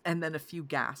silence and then a few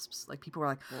gasps. Like, people were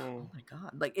like, oh my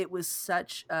God. Like, it was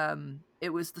such, it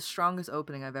was the strongest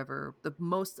opening the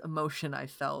most emotion I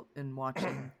felt in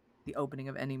watching the opening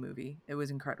of any movie. It was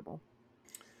incredible.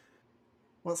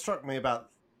 What struck me about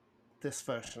this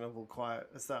version of All Quiet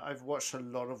is that I've watched a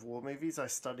lot of war movies. I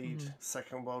studied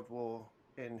Second World War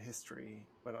in history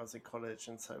when I was in college,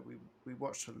 and so we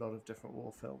watched a lot of different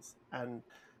war films. And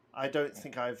I don't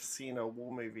think I've seen a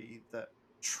war movie that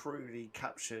truly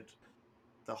captured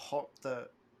the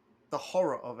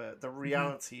horror of it, the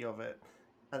reality of it,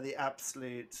 and the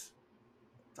absolute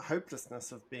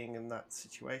hopelessness of being in that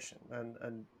situation,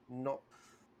 and not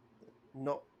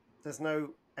there's no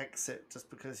exit just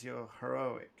because you're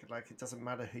heroic. Like, it doesn't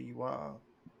matter who you are,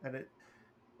 and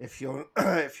if you're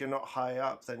not high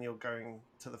up, then you're going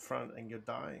to the front and you're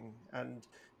dying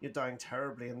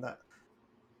terribly. And that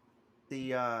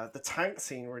the tank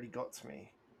scene really got to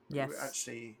me. Yes,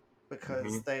 actually,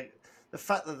 because the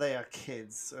fact that they are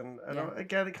kids, and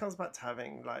again, it comes back to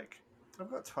having like I've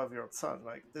got a 12-year-old son.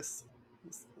 Like this,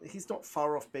 he's not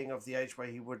far off being of the age where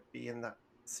he would be in that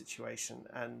situation,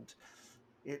 and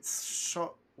it's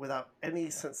shot without any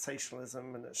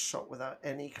sensationalism, and it's shot without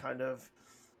any kind of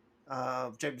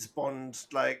James Bond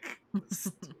like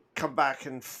come back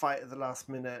and fight at the last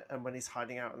minute, and when he's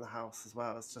hiding out in the house as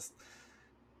well. It's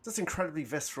just incredibly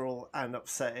visceral and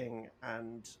upsetting,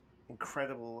 and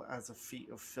incredible as a feat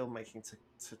of filmmaking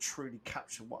to truly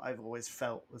capture what I've always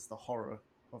felt was the horror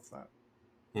of that.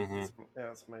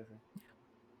 It's amazing.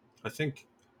 I think,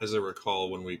 as I recall,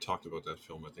 when we talked about that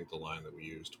film, I think the line that we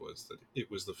used was that it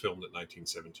was the film that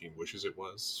 1917 wishes it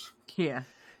was. Yeah.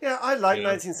 Yeah, I like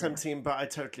 1917, but I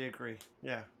totally agree.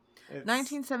 Yeah.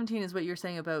 1917 is what you're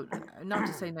saying about, not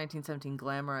to say 1917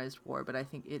 glamorized war, but I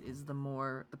think it is the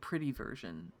pretty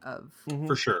version of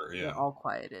for sure. Yeah, what All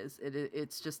Quiet is.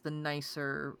 It's just the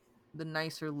nicer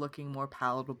looking, more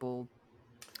palatable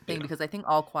thing, because I think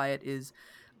All Quiet is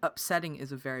upsetting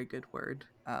is a very good word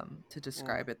to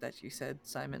describe it. That you said,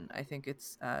 Simon. I think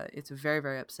it's a very,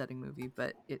 very upsetting movie,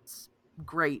 but it's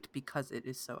great because it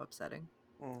is so upsetting.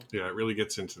 Yeah, it really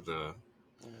gets into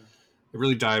it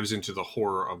really dives into the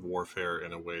horror of warfare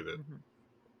in a way that,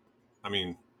 I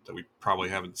mean, that we probably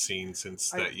haven't seen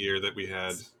since that year that we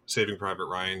had Saving Private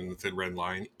Ryan and The Thin Red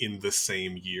Line in the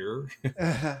same year.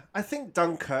 I think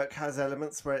Dunkirk has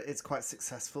elements where it's quite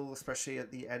successful, especially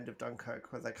at the end of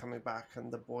Dunkirk, where they're coming back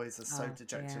and the boys are so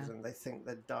dejected and they think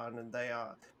they're done, and they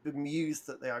are bemused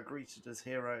that they are greeted as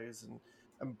heroes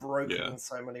and broken in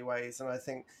so many ways. And I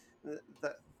think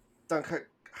that Dunkirk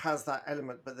has that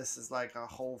element, but this is like a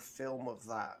whole film of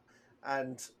that,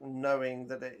 and knowing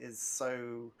that it is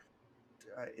so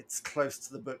it's close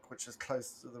to the book, which is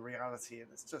close to the reality, and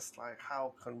it's just like,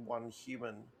 how can one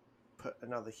human put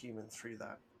another human through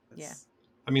that?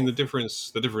 I mean, the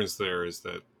difference there is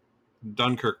that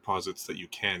Dunkirk posits that you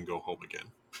can go home again.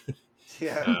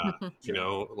 You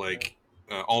know, like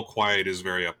All Quiet is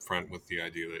very upfront with the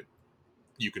idea that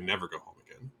you can never go home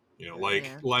again. You know,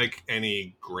 like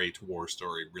any great war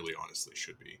story really honestly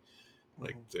should be.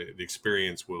 Like the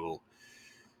experience will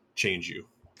change you.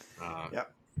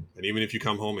 And even if you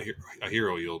come home a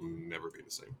hero, you'll never be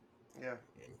the same. Yeah.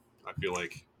 And I feel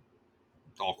like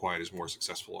All Quiet is more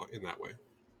successful in that way.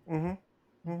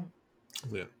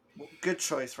 Yeah. Good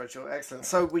choice, Rachel. Excellent.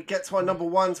 So we get to our number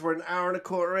ones. We're an hour and a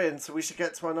quarter in, so we should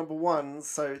get to our number ones.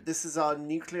 So this is our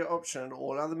nuclear option.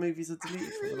 All other movies are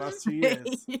deleted for the last 2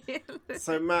 years.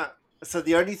 So Matt,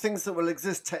 the only things that will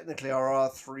exist technically are our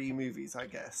 3 movies, I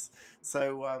guess.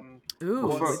 So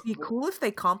it'd be cool if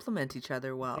they complement each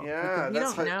other well. Yeah, we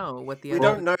don't know what the we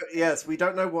don't know. Yes, we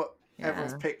don't know what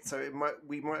everyone's picked. So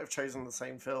we might have chosen the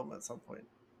same film at some point.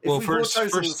 If we've all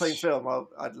chosen the same film,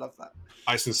 I'd love that.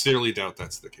 I sincerely doubt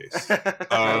that's the case.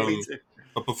 Me too.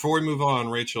 But before we move on,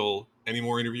 Rachel, any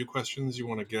more interview questions you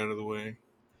want to get out of the way?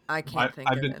 I can't think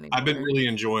of any. I've been really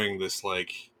enjoying this,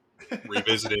 like,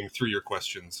 revisiting through your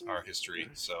questions our history.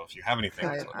 So if you have anything,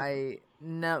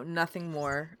 nothing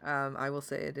more. I will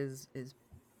say it is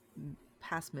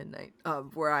past midnight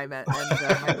where I'm at,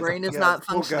 and my brain is not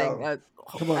functioning at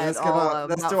all. Let's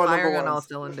do our firing on all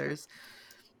cylinders.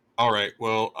 All right.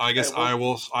 Well, I guess I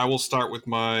will start with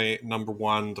my number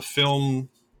one, the film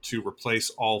to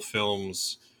replace all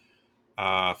films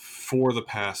for the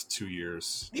past 2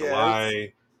 years,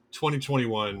 July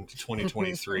 2021 to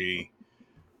 2023,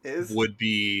 would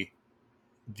be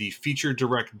the feature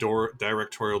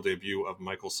directorial debut of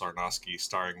Michael Sarnowski,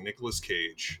 starring Nicolas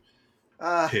Cage.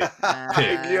 Pig.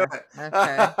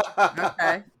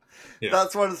 Okay. Yeah.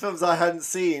 That's one of the films I hadn't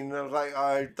seen. I was like,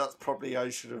 I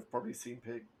should have probably seen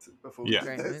Pig before. Yeah.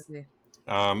 This.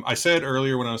 I said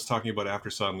earlier when I was talking about After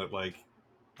Sun that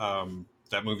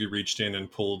that movie reached in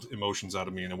and pulled emotions out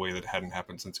of me in a way that hadn't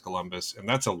happened since Columbus, and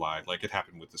that's a lie. Like, it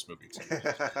happened with this movie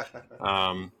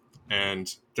too.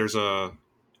 And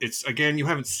it's again, you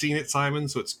haven't seen it, Simon,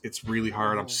 so it's really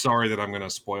hard. I'm sorry that I'm going to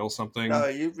spoil something. No,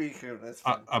 you can. That's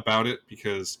fine. About it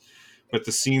But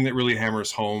the scene that really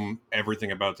hammers home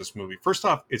everything about this movie. First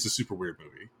off, it's a super weird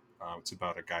movie. It's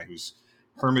about a guy who's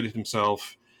hermited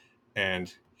himself,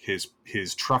 and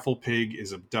his truffle pig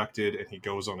is abducted, and he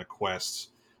goes on a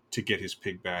quest to get his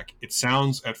pig back. It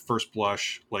sounds at first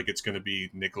blush like it's going to be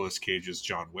Nicolas Cage's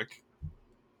John Wick.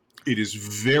 It is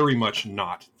very much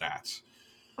not that.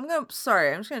 I'm just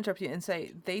going to interrupt you and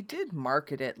say they did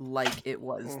market it like it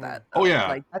was that. Oh yeah,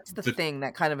 like that's the thing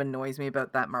that kind of annoys me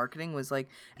about that marketing was like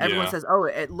everyone says, "Oh,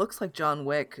 it looks like John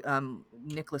Wick."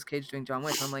 Nicolas Cage doing John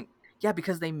Wick. And I'm like, yeah,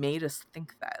 because they made us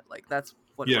think that. Like that's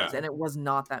what it was, and it was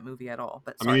not that movie at all.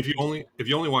 But I mean, if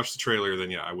you only watch the trailer,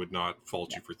 then I would not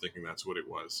fault you for thinking that's what it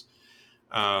was.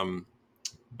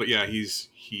 But yeah,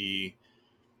 he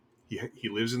he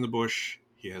lives in the bush.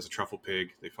 He has a truffle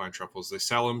pig. They find truffles. They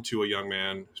sell him to a young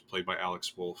man who's played by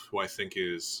Alex Wolff, who I think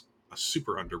is a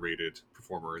super underrated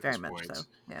performer at Very this much point. So.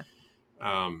 Yeah.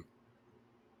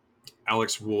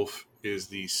 Alex Wolff is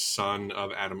the son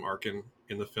of Adam Arkin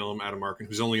in the film. Adam Arkin,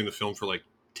 who's only in the film for like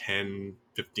 10,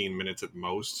 15 minutes at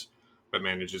most, but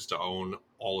manages to own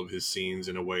all of his scenes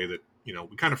in a way that,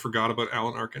 we kind of forgot about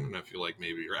Alan Arkin, and I feel like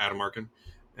or Adam Arkin,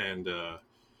 and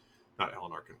not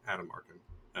Alan Arkin, Adam Arkin.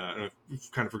 And I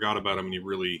kind of forgot about him,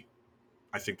 and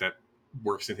I think that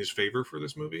works in his favor for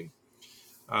this movie.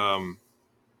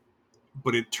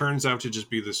 But it turns out to just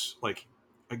be this, like,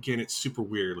 again, it's super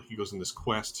weird. Like, he goes on this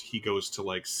quest. He goes to,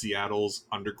 like, Seattle's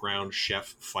underground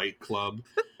chef fight club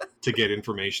to get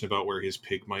information about where his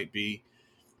pig might be.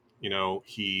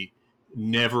 He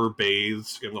never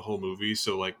bathes in the whole movie.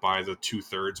 So, like, by the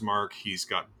 2/3 mark, he's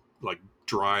got, like,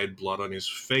 dried blood on his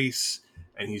face.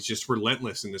 And he's just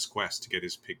relentless in this quest to get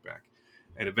his pig back.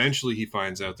 And eventually he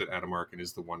finds out that Adam Arkin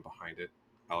is the one behind it,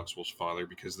 Alex Wolff's father,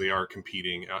 because they are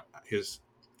competing.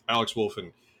 Alex Wolff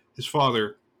and his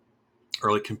father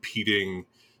are like competing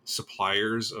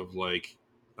suppliers of like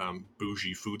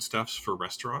bougie foodstuffs for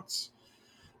restaurants.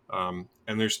 And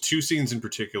there's two scenes in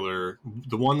particular.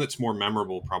 The one that's more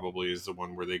memorable probably is the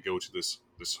one where they go to this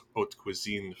haute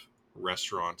cuisine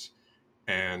restaurant,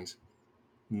 and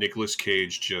Nicolas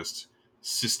Cage just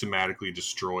systematically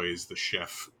destroys the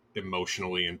chef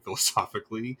emotionally and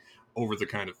philosophically over the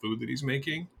kind of food that he's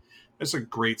making. It's a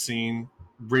great scene.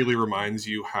 Really reminds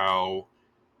you how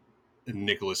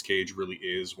Nicolas Cage really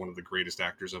is one of the greatest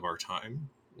actors of our time.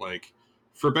 Like,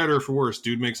 for better or for worse,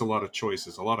 dude makes a lot of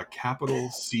choices, a lot of capital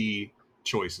C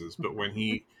choices, but when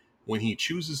he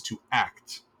chooses to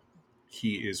act,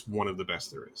 he is one of the best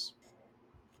there is.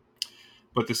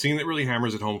 But the scene that really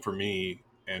hammers it home for me,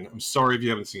 and I'm sorry if you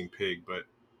haven't seen Pig, but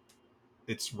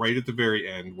it's right at the very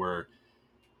end where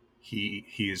he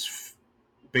is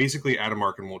basically, Adam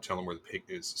Arkin won't tell him where the pig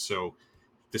is. So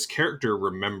this character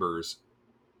remembers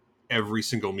every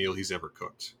single meal he's ever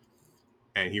cooked.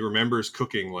 And he remembers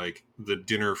cooking like the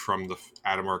dinner from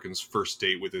Adam Arkin's first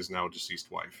date with his now deceased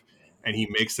wife. And he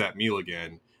makes that meal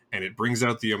again, and it brings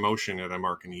out the emotion at Adam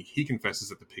Arkin. He confesses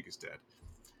that the pig is dead.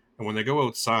 And when they go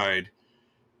outside,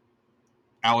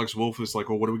 Alex Wolff is like,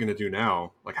 well, what are we going to do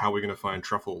now? Like, how are we going to find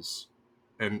truffles?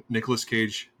 And Nicolas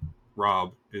Cage,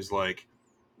 Rob, is like,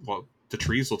 well, the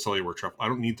trees will tell you where truffles. I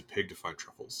don't need the pig to find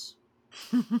truffles.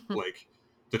 Like,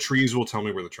 the trees will tell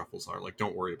me where the truffles are. Like,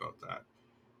 don't worry about that.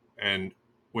 And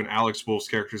when Alex Wolff's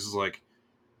character is like,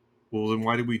 well, then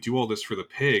why did we do all this for the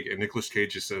pig? And Nicolas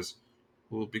Cage just says,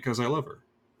 well, because I love her.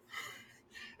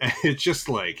 And it just,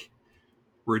 like,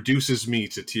 reduces me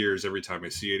to tears every time I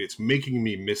see it. It's making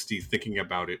me misty thinking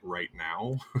about it right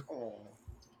now.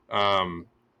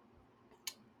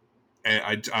 And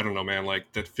I don't know, man.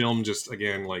 Like, that film just,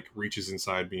 again, like, reaches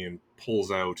inside me and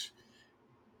pulls out.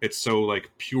 It's so,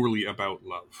 like, purely about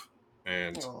love.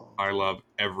 And I love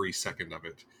every second of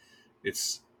it.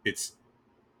 It's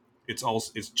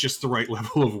just the right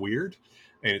level of weird,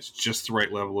 and it's just the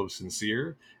right level of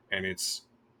sincere, and it's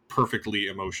perfectly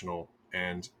emotional,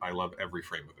 and I love every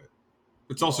frame of it.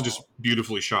 It's also just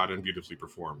beautifully shot and beautifully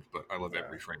performed, but I love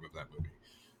every frame of that movie.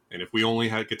 And if we only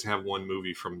get to have one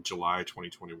movie from July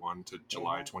 2021 to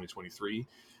July 2023,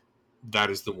 that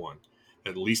is the one.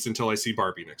 At least until I see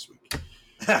Barbie next week.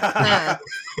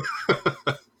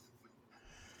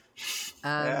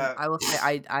 I will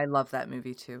say I love that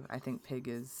movie too. I think Pig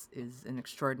is an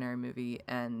extraordinary movie,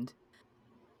 and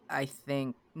I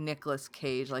think Nicolas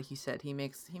Cage, like you said, he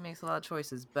makes a lot of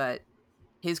choices, but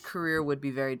his career would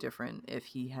be very different if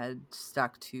he had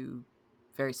stuck to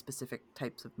very specific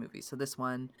types of movies. So this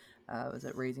one was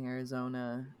at Raising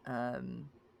Arizona,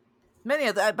 many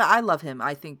other, but I love him.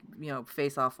 I think,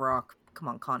 Face Off, Rock, come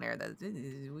on, Con Air, that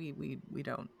we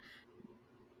don't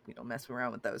mess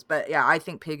around with those. But yeah, I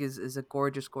think Pig is a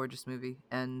gorgeous movie,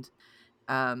 and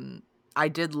I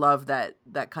did love that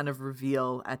kind of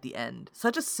reveal at the end.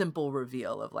 Such a simple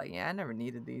reveal of like, I never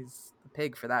needed the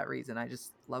pig for that reason. I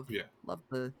just love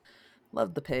the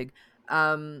pig.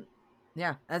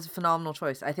 Yeah, that's a phenomenal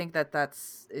choice. I think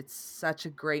it's such a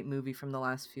great movie from the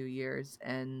last few years,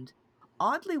 and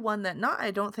oddly one that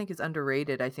I don't think is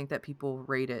underrated. I think that people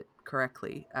rate it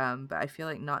correctly. But I feel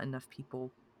like not enough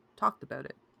people talked about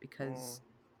it, because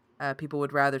people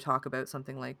would rather talk about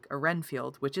something like a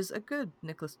Renfield, which is a good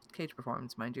Nicolas Cage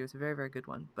performance, mind you. It's a very, very good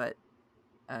one. But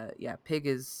Pig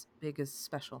is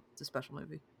special. It's a special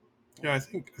movie. Yeah, I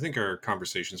think our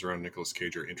conversations around Nicolas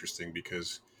Cage are interesting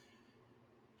because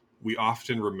we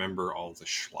often remember all the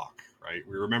schlock, right?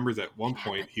 We remember that at one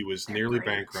point he was nearly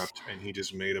bankrupt and he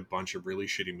just made a bunch of really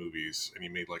shitty movies, and he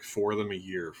made like 4 of them a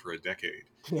year for a decade.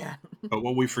 Yeah. But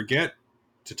what we forget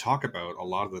to talk about a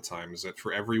lot of the time is that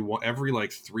for every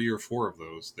like 3 or 4 of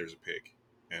those, there's a pig,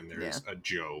 and there's a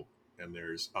Joe, and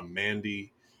there's a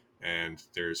Mandy, and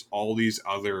there's all these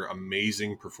other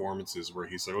amazing performances where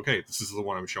he's like, okay, this is the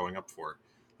one I'm showing up for.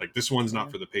 Like, this one's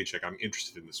not for the paycheck. I'm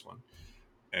interested in this one.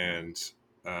 And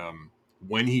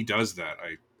when he does that,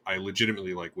 I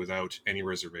legitimately, like, without any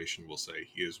reservation, will say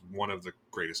he is one of the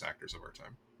greatest actors of our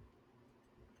time.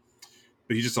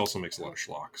 But he just also makes a lot of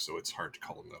schlock, so it's hard to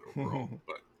call him that overall.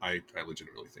 But I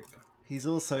legitimately think that. He's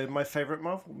also my favorite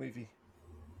Marvel movie.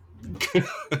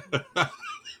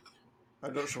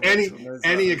 I'm not sure.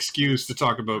 Any excuse to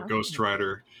talk about Ghost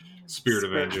Rider, Spirit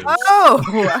of Vengeance. Oh,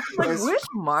 which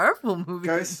Marvel movie?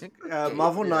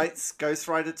 Marvel Knights, Ghost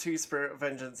Rider 2, Spirit of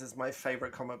Vengeance is my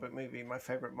favorite comic book movie, my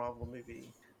favorite Marvel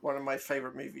movie. One of my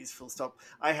favorite movies, full stop.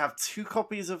 I have 2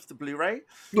 copies of the Blu-ray.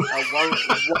 One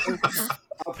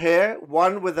up here,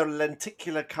 one with a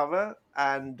lenticular cover,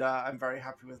 and I'm very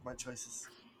happy with my choices.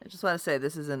 I just want to say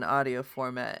this is an audio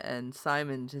format, and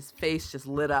Simon, his face just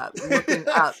lit up, looking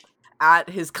up at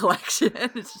his collection.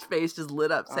 His face just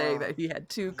lit up, saying that he had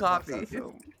 2 copies.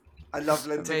 I love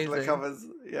lenticular covers.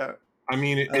 Yeah. I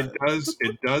mean,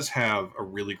 it does have a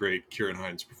really great Ciarán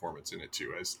Hinds performance in it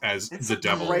too, as the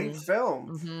devil. It's a great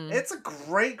film. Mm-hmm. It's a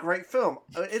great film.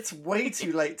 It's way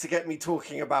too late to get me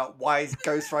talking about why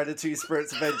Ghost Rider 2: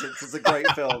 Spirits of Vengeance is a great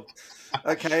film.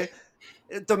 Okay,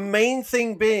 the main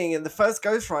thing being in the first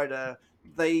Ghost Rider,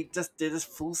 they just did a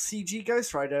full CG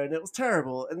Ghost Rider and it was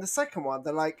terrible. And the second one,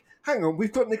 they're like, "Hang on,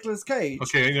 we've got Nicolas Cage."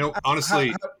 Okay,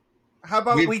 honestly, how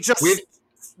about we just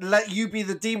let you be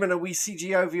the demon and we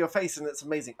CG over your face and it's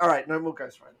amazing. All right, no more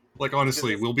Ghost Rider. Like,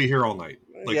 honestly, we'll be here all night.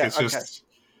 Like, it's just...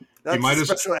 That's a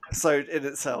special episode in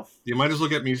itself. You might as well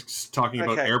get me talking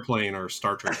about Airplane or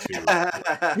Star Trek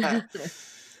 2.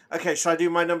 Okay, shall I do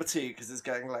my number 2? Because it's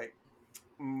getting late.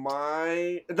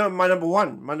 My number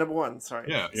 1. My number 1, sorry.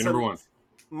 Yeah, your number 1.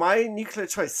 My nuclear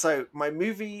choice. So, my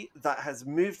movie that has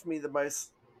moved me the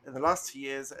most in the last 2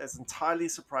 years, has entirely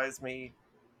surprised me.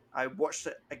 I watched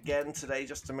it again today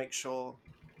just to make sure.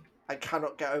 I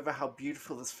cannot get over how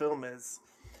beautiful this film is,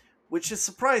 which is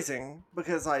surprising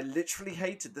because I literally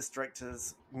hated this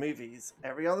director's movies.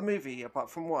 Every other movie,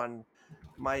 apart from one.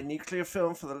 My nuclear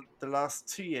film for the last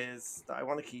 2 years that I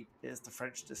want to keep is The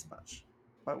French Dispatch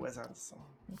by Wes Anderson.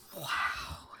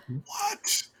 Wow.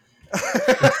 What?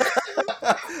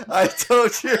 I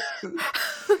told you.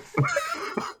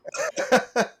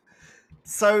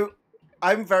 So...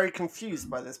 I'm very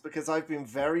confused by this because I've been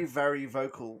very, very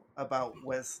vocal about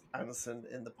Wes Anderson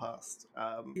in the past.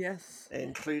 Yes.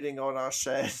 Including on our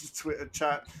shared Twitter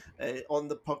chat, on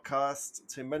the podcast,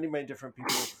 to many, many different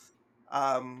people.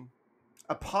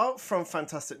 Apart from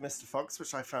Fantastic Mr. Fox,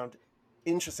 which I found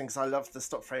interesting because I love the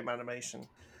stop frame animation,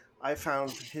 I found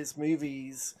his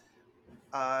movies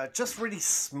just really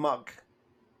smug.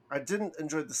 I didn't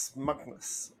enjoy the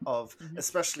smugness of,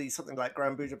 especially something like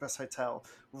Grand Budapest Hotel.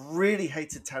 Really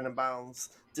hated Tenenbaums.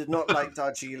 Did not like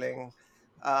Darjeeling.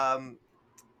 I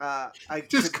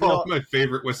just called my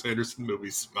favorite Wes Anderson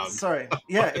movie smug. Sorry,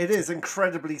 yeah, it is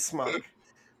incredibly smug.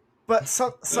 But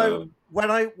so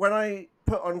when I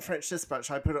put on French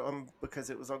Dispatch, I put it on because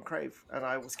it was on Crave, and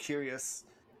I was curious.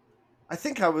 I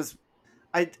think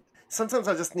sometimes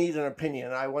I just need an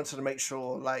opinion. I wanted to make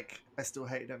sure, like, I still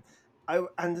hated him.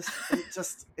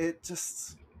 It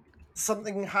just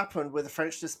something happened with the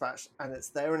French Dispatch, and it's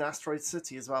there in Asteroid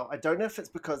City as well. I don't know if it's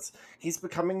because he's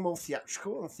becoming more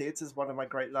theatrical, and theatre is one of my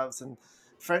great loves. And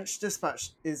French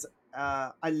Dispatch is,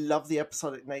 I love the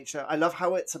episodic nature. I love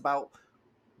how it's about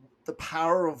the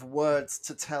power of words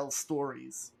to tell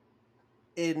stories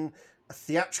in a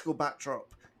theatrical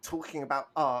backdrop, talking about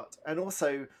art, and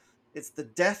also it's the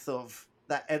death of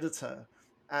that editor.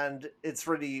 And it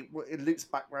loops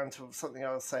back around to something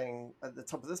I was saying at the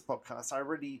top of this podcast. I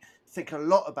really think a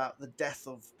lot about the death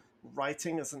of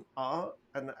writing as an art,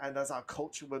 and as our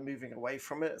culture, we're moving away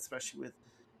from it, especially with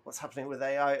what's happening with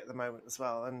AI at the moment as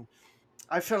well. And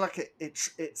I feel like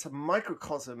it's a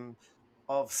microcosm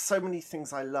of so many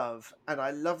things I love, and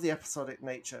I love the episodic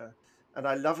nature, and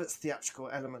I love its theatrical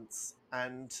elements,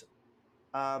 and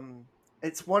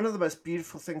it's one of the most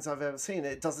beautiful things I've ever seen.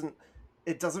 It doesn't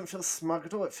feel smug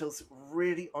at all. It feels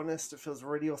really honest. It feels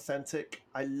really authentic.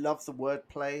 I love the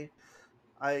wordplay.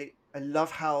 I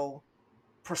love how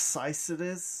precise it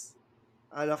is.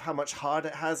 I love how much heart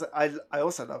it has. I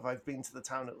also love I've been to the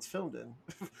town it was filmed in.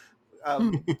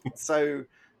 So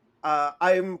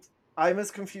I'm I'm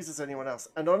as confused as anyone else.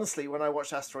 And honestly, when I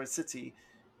watched Asteroid City,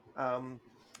 I'm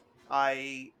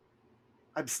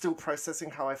still processing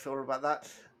how I feel about that.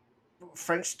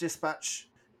 French Dispatch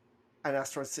and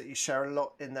Asteroid City share a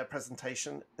lot in their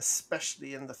presentation,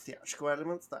 especially in the theatrical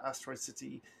elements that Asteroid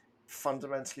City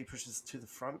fundamentally pushes to the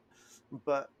front.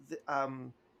 But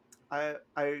I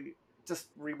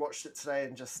just rewatched it today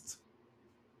and just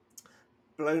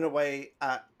blown away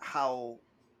at how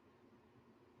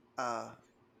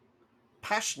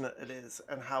passionate it is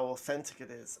and how authentic it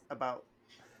is about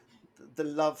the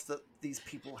love that these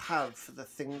people have for the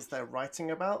things they're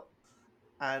writing about,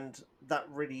 and that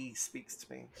really speaks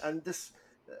to me. And this,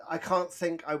 I can't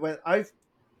think. I've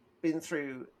been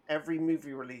through every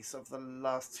movie release of the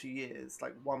last 2 years,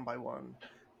 like one by one,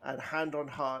 and hand on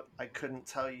heart, I couldn't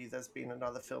tell you there's been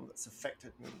another film that's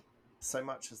affected me so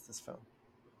much as this film.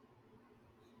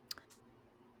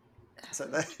 So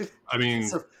I mean,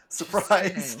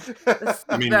 surprise.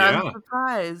 I mean, yeah. I'm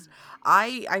surprised.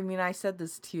 I mean, I said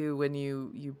this to you when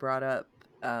you brought up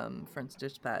French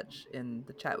Dispatch in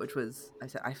the chat, which was, I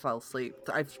said I fell asleep.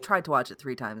 I've tried to watch it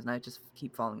 3 times and I just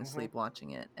keep falling asleep watching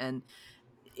it. And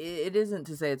it isn't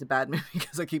to say it's a bad movie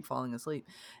because I keep falling asleep.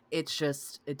 It's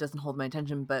just it doesn't hold my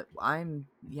attention. But I'm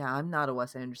not a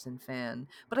Wes Anderson fan,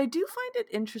 but I do find it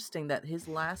interesting that his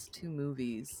last 2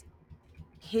 movies,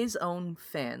 his own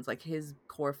fans, like his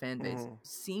core fan base,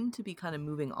 seem to be kind of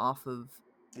moving off of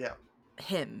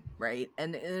him, right?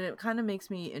 And it kind of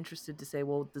makes me interested to say,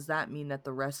 well, does that mean that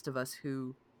the rest of us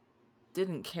who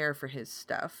didn't care for his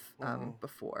stuff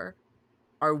before,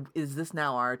 is this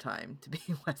now our time to be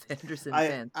Wes Anderson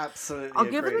fans? Absolutely, I'll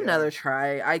give it another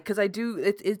try. Because I do.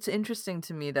 It's interesting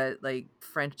to me that like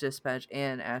French Dispatch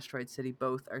and Asteroid City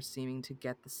both are seeming to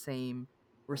get the same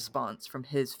response from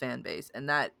his fan base, and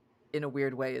that, in a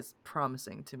weird way, is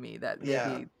promising to me that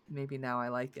maybe now I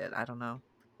like it. I don't know.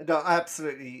 No,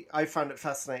 absolutely. I found it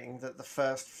fascinating that the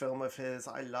first film of his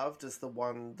I loved is the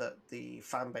one that the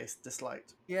fan base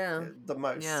disliked the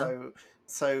most. Yeah.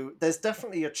 So there's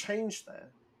definitely a change there.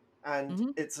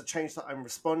 And it's a change that I'm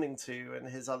responding to, and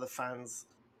his other fans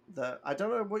that I don't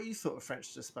know what you thought of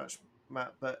French Dispatch,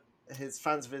 Matt, but his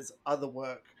fans of his other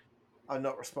work are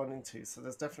not responding to. So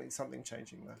there's definitely something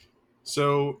changing there.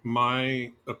 So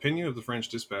my opinion of the French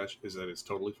Dispatch is that it's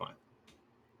totally fine.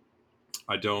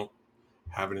 I don't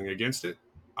have anything against it.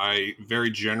 I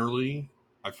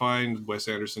find Wes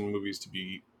Anderson movies to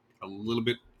be a little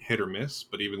bit hit or miss,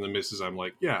 but even the misses, I'm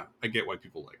like, yeah, I get why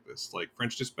people like this. Like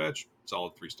French Dispatch,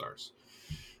 solid 3 stars.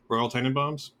 Royal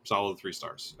Tenenbaums, solid 3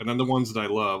 stars. And then the ones that I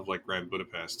love, like Grand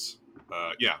Budapest,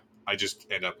 I just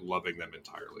end up loving them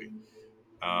entirely.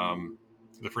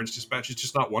 The French Dispatch is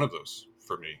just not one of those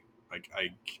for me. Like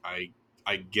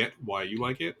I get why you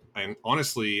like it, and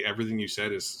honestly, everything you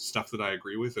said is stuff that I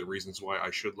agree with and reasons why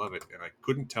I should love it, and I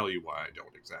couldn't tell you why I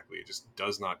don't exactly. It just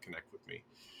does not connect with me.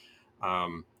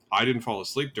 I didn't fall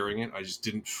asleep during it. I just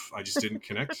didn't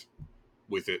connect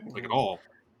with it like at all.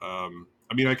 I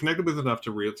mean, I connected with it enough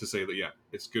to say that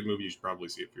it's a good movie. You should probably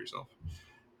see it for yourself.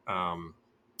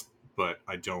 But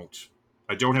I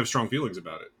don't have strong feelings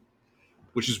about it,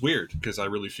 which is weird because I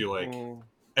really feel like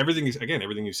everything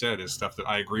you said is stuff that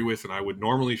I agree with and I would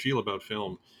normally feel about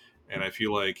film. And I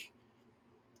feel like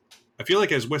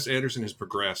as Wes Anderson has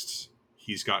progressed,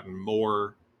 he's gotten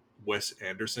more Wes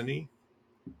Anderson-y.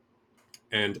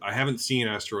 And I haven't seen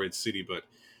Asteroid City, but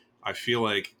I feel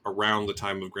like around the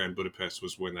time of Grand Budapest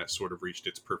was when that sort of reached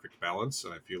its perfect balance.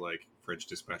 And I feel like French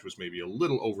Dispatch was maybe a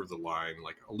little over the line,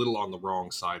 like a little on the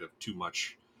wrong side of too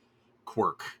much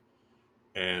quirk.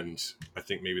 And I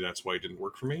think maybe that's why it didn't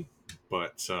work for me.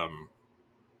 But,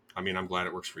 I mean, I'm glad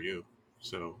it works for you.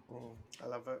 So I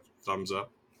love it. Thumbs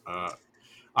up. I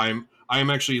am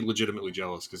actually legitimately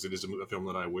jealous because it is a film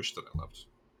that I wish that I loved.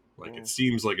 Like it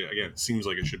seems like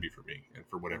it should be for me, and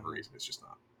for whatever reason, it's just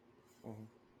not.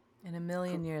 In a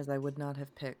million years, I would not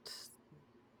have picked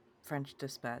French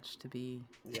Dispatch to be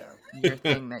your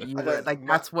thing that you were like.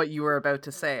 That's what you were about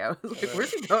to say. I was like,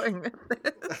 "Where's he going with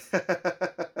this?"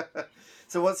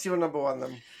 So, what's your number one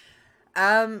then?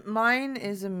 Mine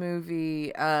is a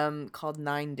movie called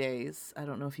 9 Days. I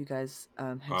don't know if you guys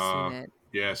have seen it.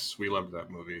 Yes, we loved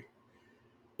that movie.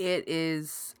 It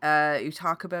is you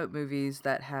talk about movies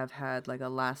that have had like a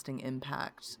lasting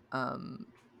impact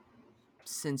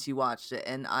since you watched it,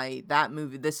 and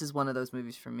this is one of those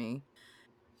movies for me.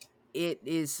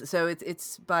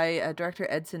 It's by director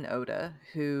Edson Oda,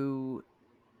 who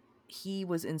he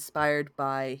was inspired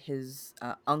by his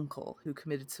uncle who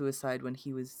committed suicide when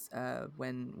he was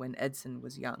when Edson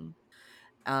was young.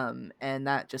 And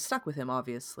that just stuck with him,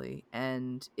 obviously.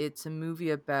 And it's a movie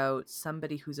about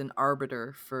somebody who's an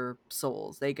arbiter for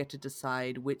souls. They get to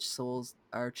decide which souls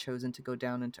are chosen to go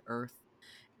down into Earth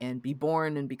and be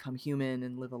born and become human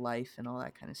and live a life and all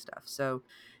that kind of stuff. So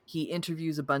he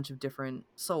interviews a bunch of different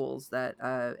souls that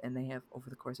and they have, over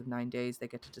the course of 9 days,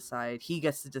 he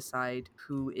gets to decide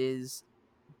who is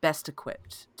best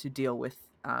equipped to deal with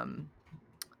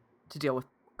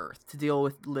Earth, to deal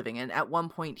with living. And at one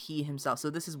point he himself,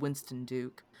 so this is Winston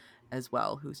Duke as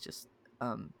well, who's just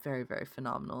very, very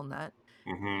phenomenal in that.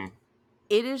 Mm-hmm.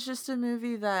 It is just a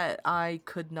movie that I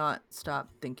could not stop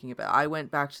thinking about. I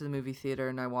went back to the movie theater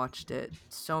and I watched it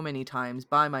so many times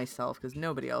by myself because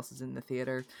nobody else is in the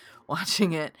theater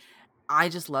watching it. I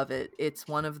just love it. It's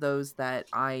one of those that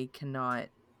I cannot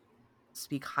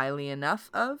speak highly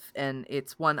enough of, and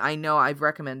it's one I know I've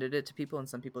recommended it to people and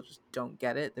some people just don't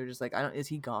get it. They're just like, is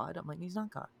he God? I'm like, he's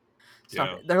not God.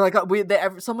 Stop it. They're like,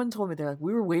 someone told me, they're like,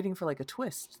 we were waiting for like a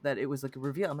twist, that it was like a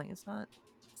reveal. I'm like, it's not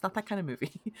that kind of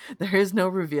movie. There is no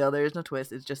reveal, there is no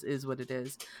twist, it just is what it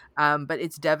is. But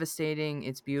it's devastating,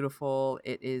 it's beautiful,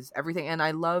 it is everything, and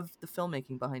I love the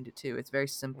filmmaking behind it too. It's very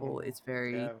simple, it's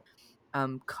very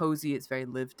cozy, it's very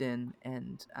lived in,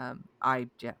 and I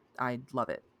love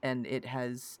it, and it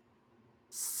has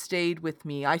stayed with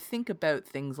me. I think about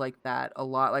things like that a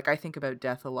lot. Like I think about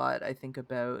death a lot. I think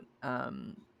about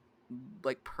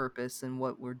like purpose and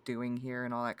what we're doing here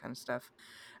and all that kind of stuff.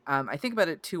 I think about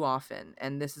it too often,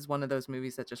 and this is one of those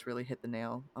movies that just really hit the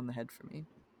nail on the head for me.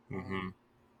 Mm-hmm.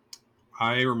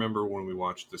 I remember when we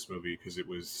watched this movie because it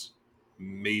was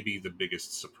maybe the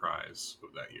biggest surprise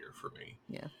of that year for me.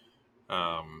 Yeah.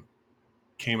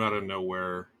 Came out of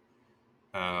nowhere.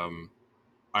 I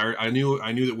knew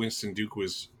that Winston Duke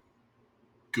was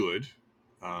good.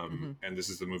 And this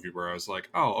is the movie where I was like,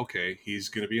 oh, okay, he's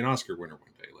going to be an Oscar winner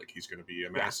one day. Like he's going to be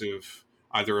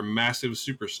either a massive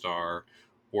superstar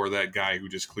or that guy who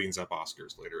just cleans up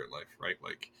Oscars later in life, right?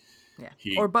 Like,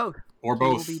 or both. Or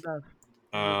both. He will be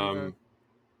both.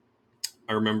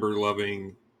 I remember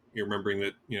remembering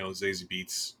that, Zazie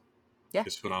Beetz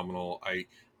is phenomenal.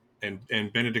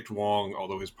 And Benedict Wong,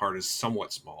 although his part is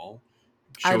somewhat small,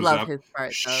 his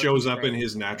part. Shows up in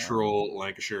his natural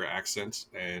Lancashire accent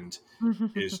and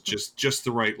is just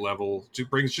the right level.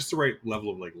 Brings just the right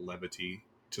level of like levity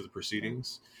to the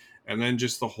proceedings, and then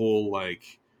just the whole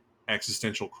like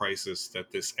existential crisis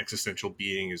that this existential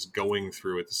being is going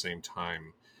through at the same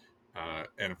time,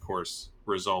 and of course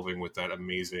resolving with that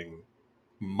amazing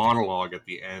monologue at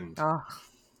the end. Oh,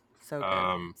 so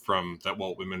good. From that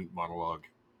Walt Whitman monologue.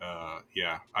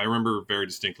 I remember very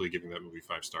distinctly giving that movie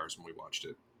 5 stars when we watched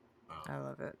it. I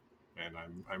love it, and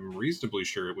I'm reasonably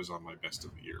sure it was on my best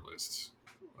of the year list.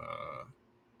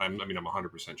 I'm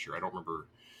 100% sure. I don't remember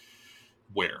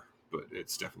where, but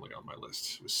it's definitely on my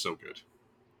list. It was so good.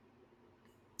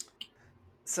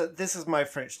 So this is my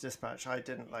French Dispatch. I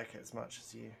didn't like it as much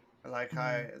as you.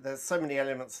 There's so many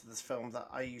elements of this film that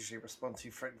I usually respond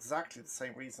to for exactly the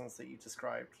same reasons that you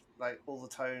described. Like all the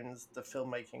tones, the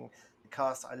filmmaking, the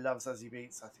cast. I love Zazie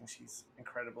Beetz. I think she's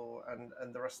incredible,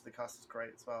 and the rest of the cast is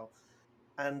great as well.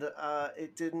 And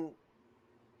it didn't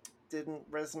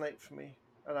resonate for me,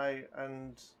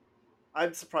 and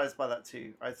I'm surprised by that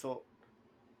too. I thought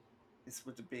this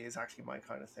would be exactly my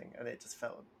kind of thing, and it just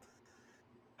felt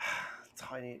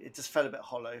tiny. It just felt a bit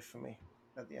hollow for me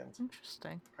at the end.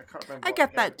 Interesting. I can't remember. I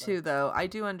get that too, though. I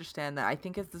do understand that. I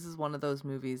think this is one of those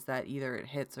movies that either it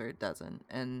hits or it doesn't,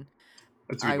 and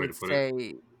that's a good way to put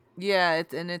it. Yeah,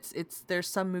 it's there's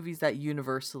some movies that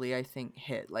universally I think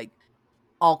hit, like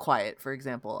All Quiet, for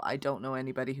example. I don't know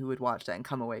anybody who would watch that and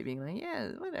come away being like,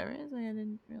 yeah, whatever. It's like, I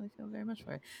didn't really feel very much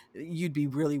for it. You'd be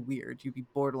really weird. You'd be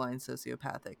borderline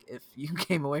sociopathic if you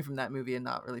came away from that movie and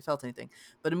not really felt anything.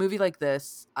 But a movie like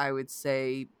this, I would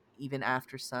say, even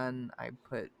After Sun, I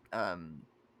put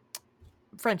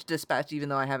French Dispatch, even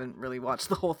though I haven't really watched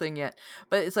the whole thing yet.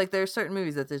 But it's like there are certain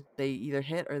movies that they either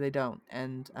hit or they don't.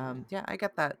 And I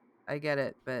get that. I get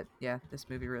it. But yeah, this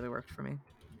movie really worked for me.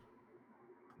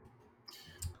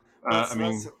 I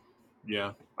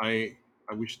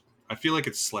feel like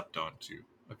it's slept on too.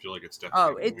 I feel like it's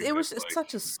definitely. It's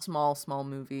such a small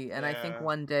movie, and I think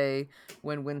one day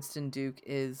when Winston Duke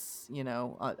is,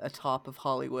 atop of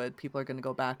Hollywood, people are going to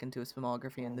go back into his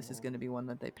filmography, and this is going to be one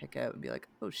that they pick out and be like,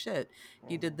 "Oh shit,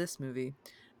 he did this movie."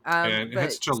 And it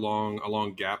had such a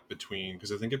long gap between,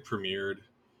 because I think it premiered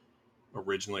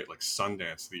originally at like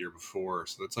Sundance the year before,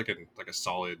 so that's like a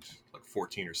solid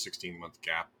 14 or 16 month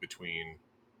gap between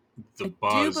the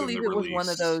buzz. I do believe it was one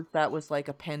of those that was like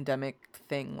a pandemic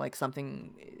thing, like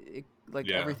something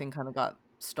everything kind of got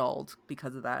stalled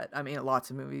because of that. I mean, lots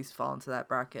of movies fall into that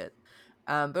bracket.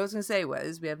 But what I was gonna say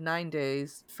was we have 9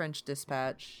 Days, French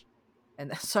Dispatch,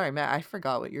 and sorry, Matt, I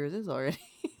forgot what yours is already.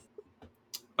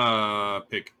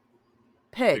 Pig.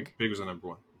 Pig was the number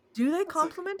one. Do they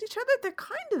complement each other? They're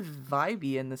kind of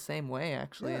vibey in the same way,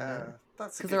 actually. Yeah,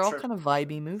 that's because they're all kind of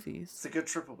vibey movies. It's a good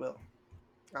triple bill.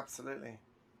 Absolutely.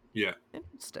 Yeah.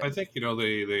 Interesting. I think,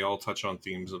 they all touch on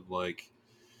themes of like,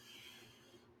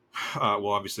 well,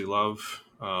 obviously love,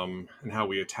 and how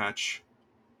we attach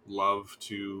love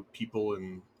to people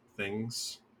and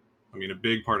things. I mean, a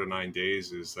big part of 9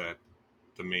 Days is that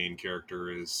the main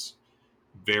character is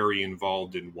very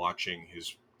involved in watching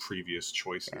his previous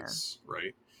choices,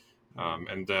 right?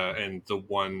 And the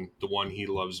one he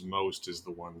loves most is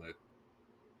the one that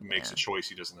makes a choice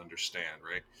he doesn't understand,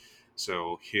 right?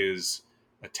 So his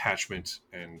attachment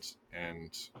and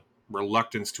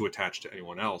reluctance to attach to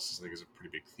anyone else, I think, is a pretty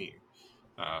big theme.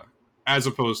 As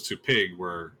opposed to Pig,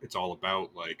 where it's all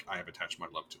about like, I have attached my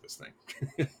love to this thing.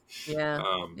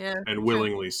 And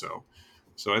willingly so.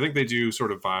 So I think they do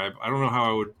sort of vibe. I don't know how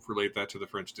I would relate that to the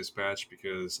French Dispatch,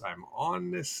 because I'm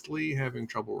honestly having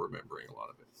trouble remembering a lot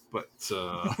of it. But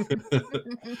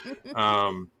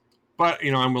but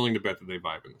I'm willing to bet that they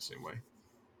vibe in the same way.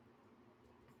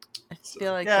 I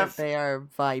feel like that they are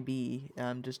vibey,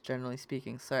 just generally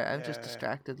speaking. Sorry, I'm just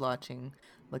distracted looking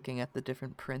at the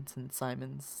different prints in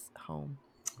Simon's home.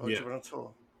 Oh, do you want a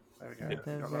tour? There we go.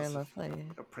 They're very lovely.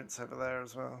 Got prints over there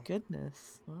as well.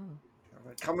 Goodness. Wow.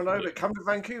 Coming over, come to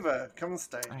Vancouver, come and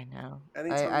stay. I know.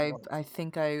 Anytime I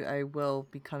think I will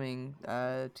be coming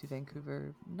to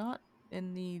Vancouver, not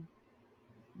in the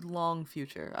long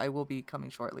future. I will be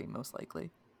coming shortly, most likely.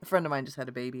 A friend of mine just had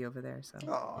a baby over there, so.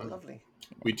 Oh, lovely.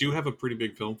 We do have a pretty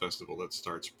big film festival that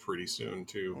starts pretty soon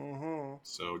too. Mm-hmm.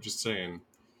 So just saying.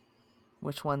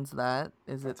 Which one's that?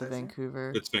 Is it the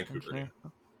Vancouver? It's Vancouver.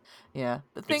 Yeah.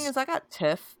 The thing is, I got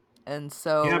TIFF. And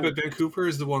so yeah, but Vancouver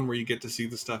is the one where you get to see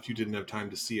the stuff you didn't have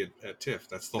time to see at TIFF.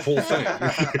 That's the whole thing.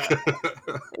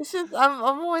 It's just I'm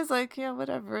always like, yeah,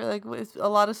 whatever. Like, it's a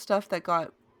lot of stuff that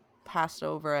got passed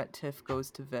over at TIFF goes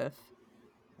to VIFF,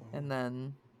 and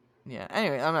then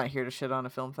Anyway, I'm not here to shit on a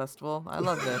film festival. I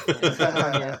love VIFF. Good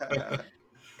on you.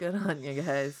 Good on you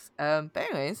guys. But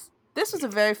anyways, this was a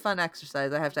very fun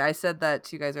exercise. I said that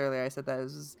to you guys earlier. I said that it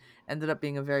was ended up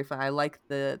being a very fun. I like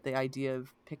the idea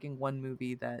of picking one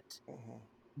movie that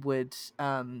would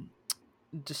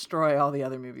destroy all the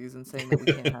other movies and saying that we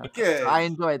can't have. So I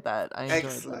enjoyed that.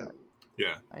 Excellent.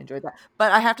 Yeah, I enjoyed that.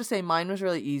 But I have to say, mine was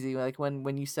really easy. Like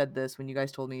when you said this, when you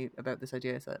guys told me about this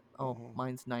idea, I said, "Oh,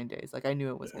 mine's 9 Days." Like I knew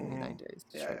it was going to be 9 Days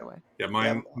straight away. Yeah,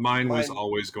 mine was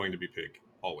always going to be Pig.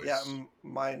 Always. Yeah,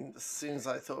 mine. As soon as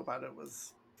I thought about it,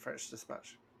 was French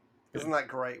Dispatch. Isn't that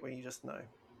great when you just know?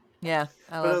 Yeah,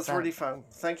 but it was really fun.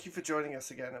 Thank you for joining us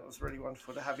again. It was really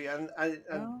wonderful to have you. And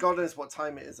God knows what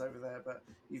time it is over there, but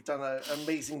you've done an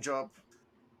amazing job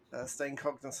staying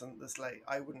cognizant this late.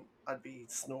 I'd be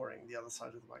snoring the other side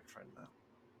of the microphone now.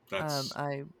 That's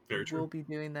I very true. will be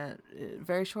doing that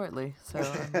very shortly. So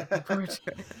I'm looking forward to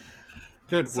it.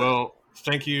 Good. Well,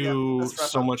 thank you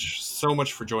so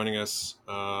much for joining us,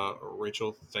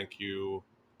 Rachel. Thank you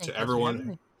to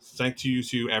everyone. Thank you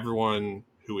to everyone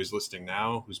who is listening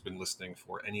now, who's been listening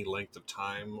for any length of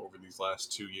time over these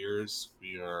last 2 years.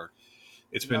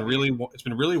 It's been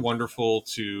really wonderful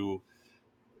to.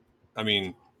 I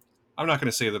mean, I'm not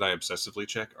going to say that I obsessively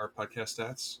check our podcast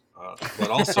stats, but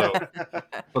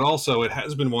also it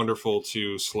has been wonderful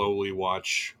to slowly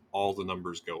watch all the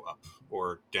numbers go up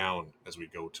or down as we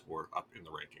go toward up in the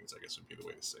rankings, I guess would be the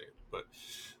way to say it. But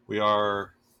we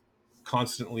are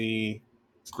constantly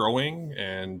growing,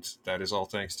 and that is all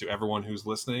thanks to everyone who's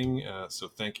listening. So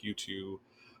thank you to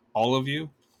all of you.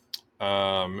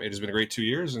 It has been a great 2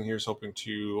 years, and here's hoping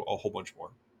to a whole bunch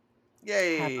more.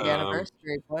 Yay! Happy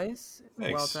anniversary, boys.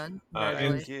 Thanks. Well done.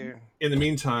 Thank you. In the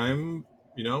meantime,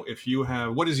 if you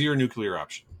have, what is your nuclear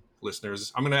option,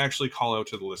 listeners? I'm going to actually call out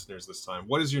to the listeners this time.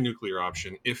 What is your nuclear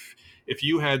option? If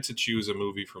you had to choose a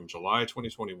movie from July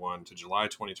 2021 to July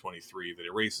 2023 that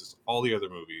erases all the other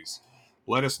movies,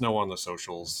 let us know on the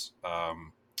socials.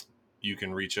 You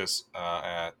can reach us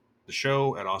at the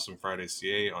show at Awesome Fridays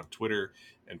CA on Twitter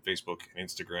and Facebook and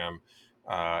Instagram.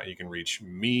 You can reach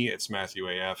me at Matthew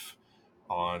AF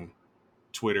on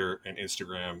Twitter and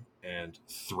Instagram and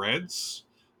Threads.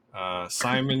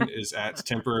 Simon is at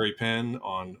Temporary Pen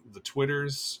on the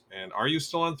Twitters. And are you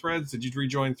still on Threads? Did you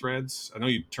rejoin Threads? I know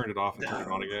you turned it off and turned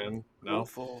it on again. No?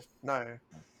 Awful. No.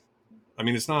 I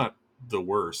mean, it's not the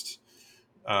worst.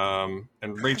 And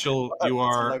Rachel, you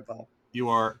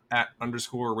are at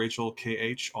 _Rachel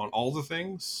KH on all the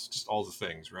things? Just all the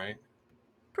things, right?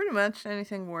 Pretty much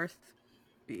anything worth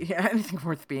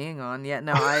being on. Yeah,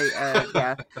 no,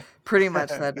 yeah, pretty much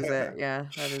that is it. Yeah,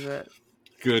 that is it.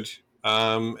 Good.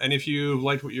 And if you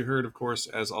liked what you heard, of course,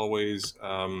 as always,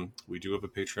 we do have a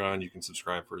Patreon. You can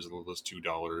subscribe for as little as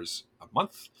 $2 a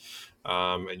month,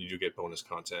 and you do get bonus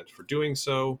content for doing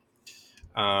so.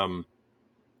 What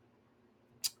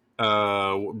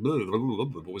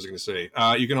was I going to say?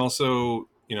 You can also,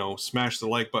 smash the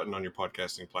like button on your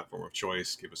podcasting platform of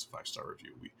choice. Give us a 5-star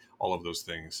review. All of those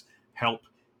things help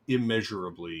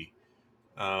immeasurably.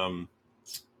 And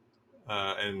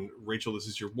Rachel, this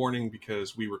is your warning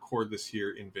because we record this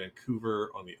here in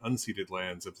Vancouver on the unceded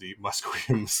lands of the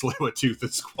Musqueam, Tsleil-Waututh,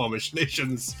 and Squamish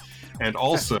nations. And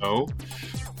also...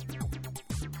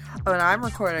 and I'm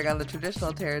recording on the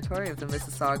traditional territory of the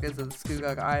Mississaugas of the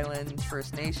Scugog Island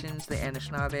First Nations, the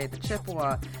Anishinaabe, the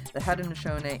Chippewa, the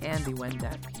Haudenosaunee, and the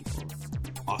Wendat peoples.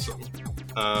 Awesome.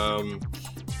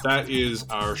 That is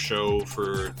our show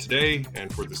for today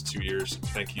and for this 2 years.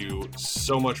 Thank you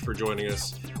so much for joining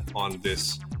us on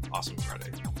this awesome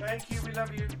Friday. Thank you. We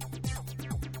love you.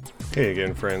 Hey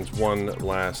again, friends. One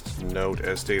last note.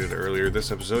 As stated earlier,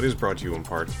 this episode is brought to you in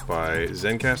part by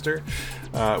Zencastr,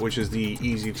 which is the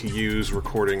easy-to-use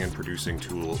recording and producing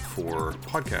tool for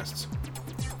podcasts.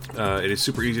 It is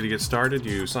super easy to get started.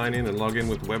 You sign in and log in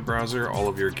with the web browser. All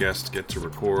of your guests get to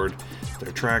record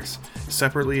their tracks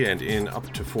separately and in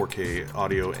up to 4K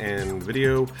audio and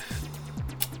video.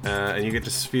 And you get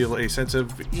to feel a sense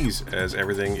of ease as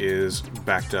everything is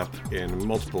backed up in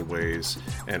multiple ways,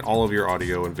 and all of your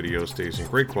audio and video stays in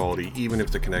great quality, even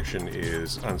if the connection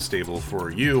is unstable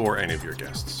for you or any of your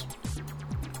guests.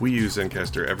 We use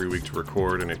Zencastr every week to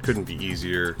record, and it couldn't be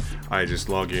easier. I just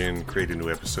log in, create a new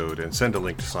episode, and send a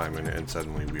link to Simon, and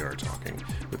suddenly we are talking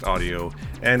with audio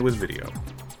and with video.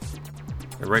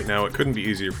 And right now, it couldn't be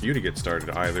easier for you to get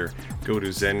started either. Go to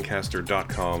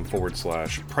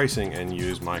zencastr.com/pricing and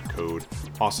use my code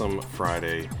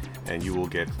AwesomeFriday, and you will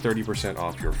get 30%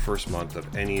 off your first month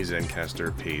of any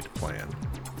Zencastr paid plan.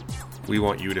 We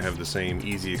want you to have the same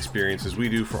easy experience as we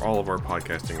do for all of our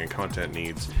podcasting and content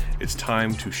needs. It's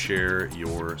time to share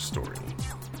your story.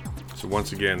 So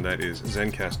once again, that is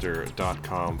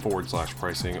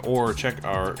zencastr.com/pricing, or check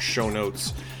our show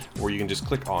notes where you can just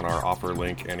click on our offer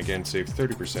link and again save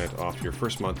 30% off your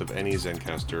first month of any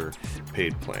Zencastr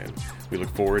paid plan. We look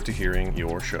forward to hearing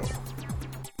your show.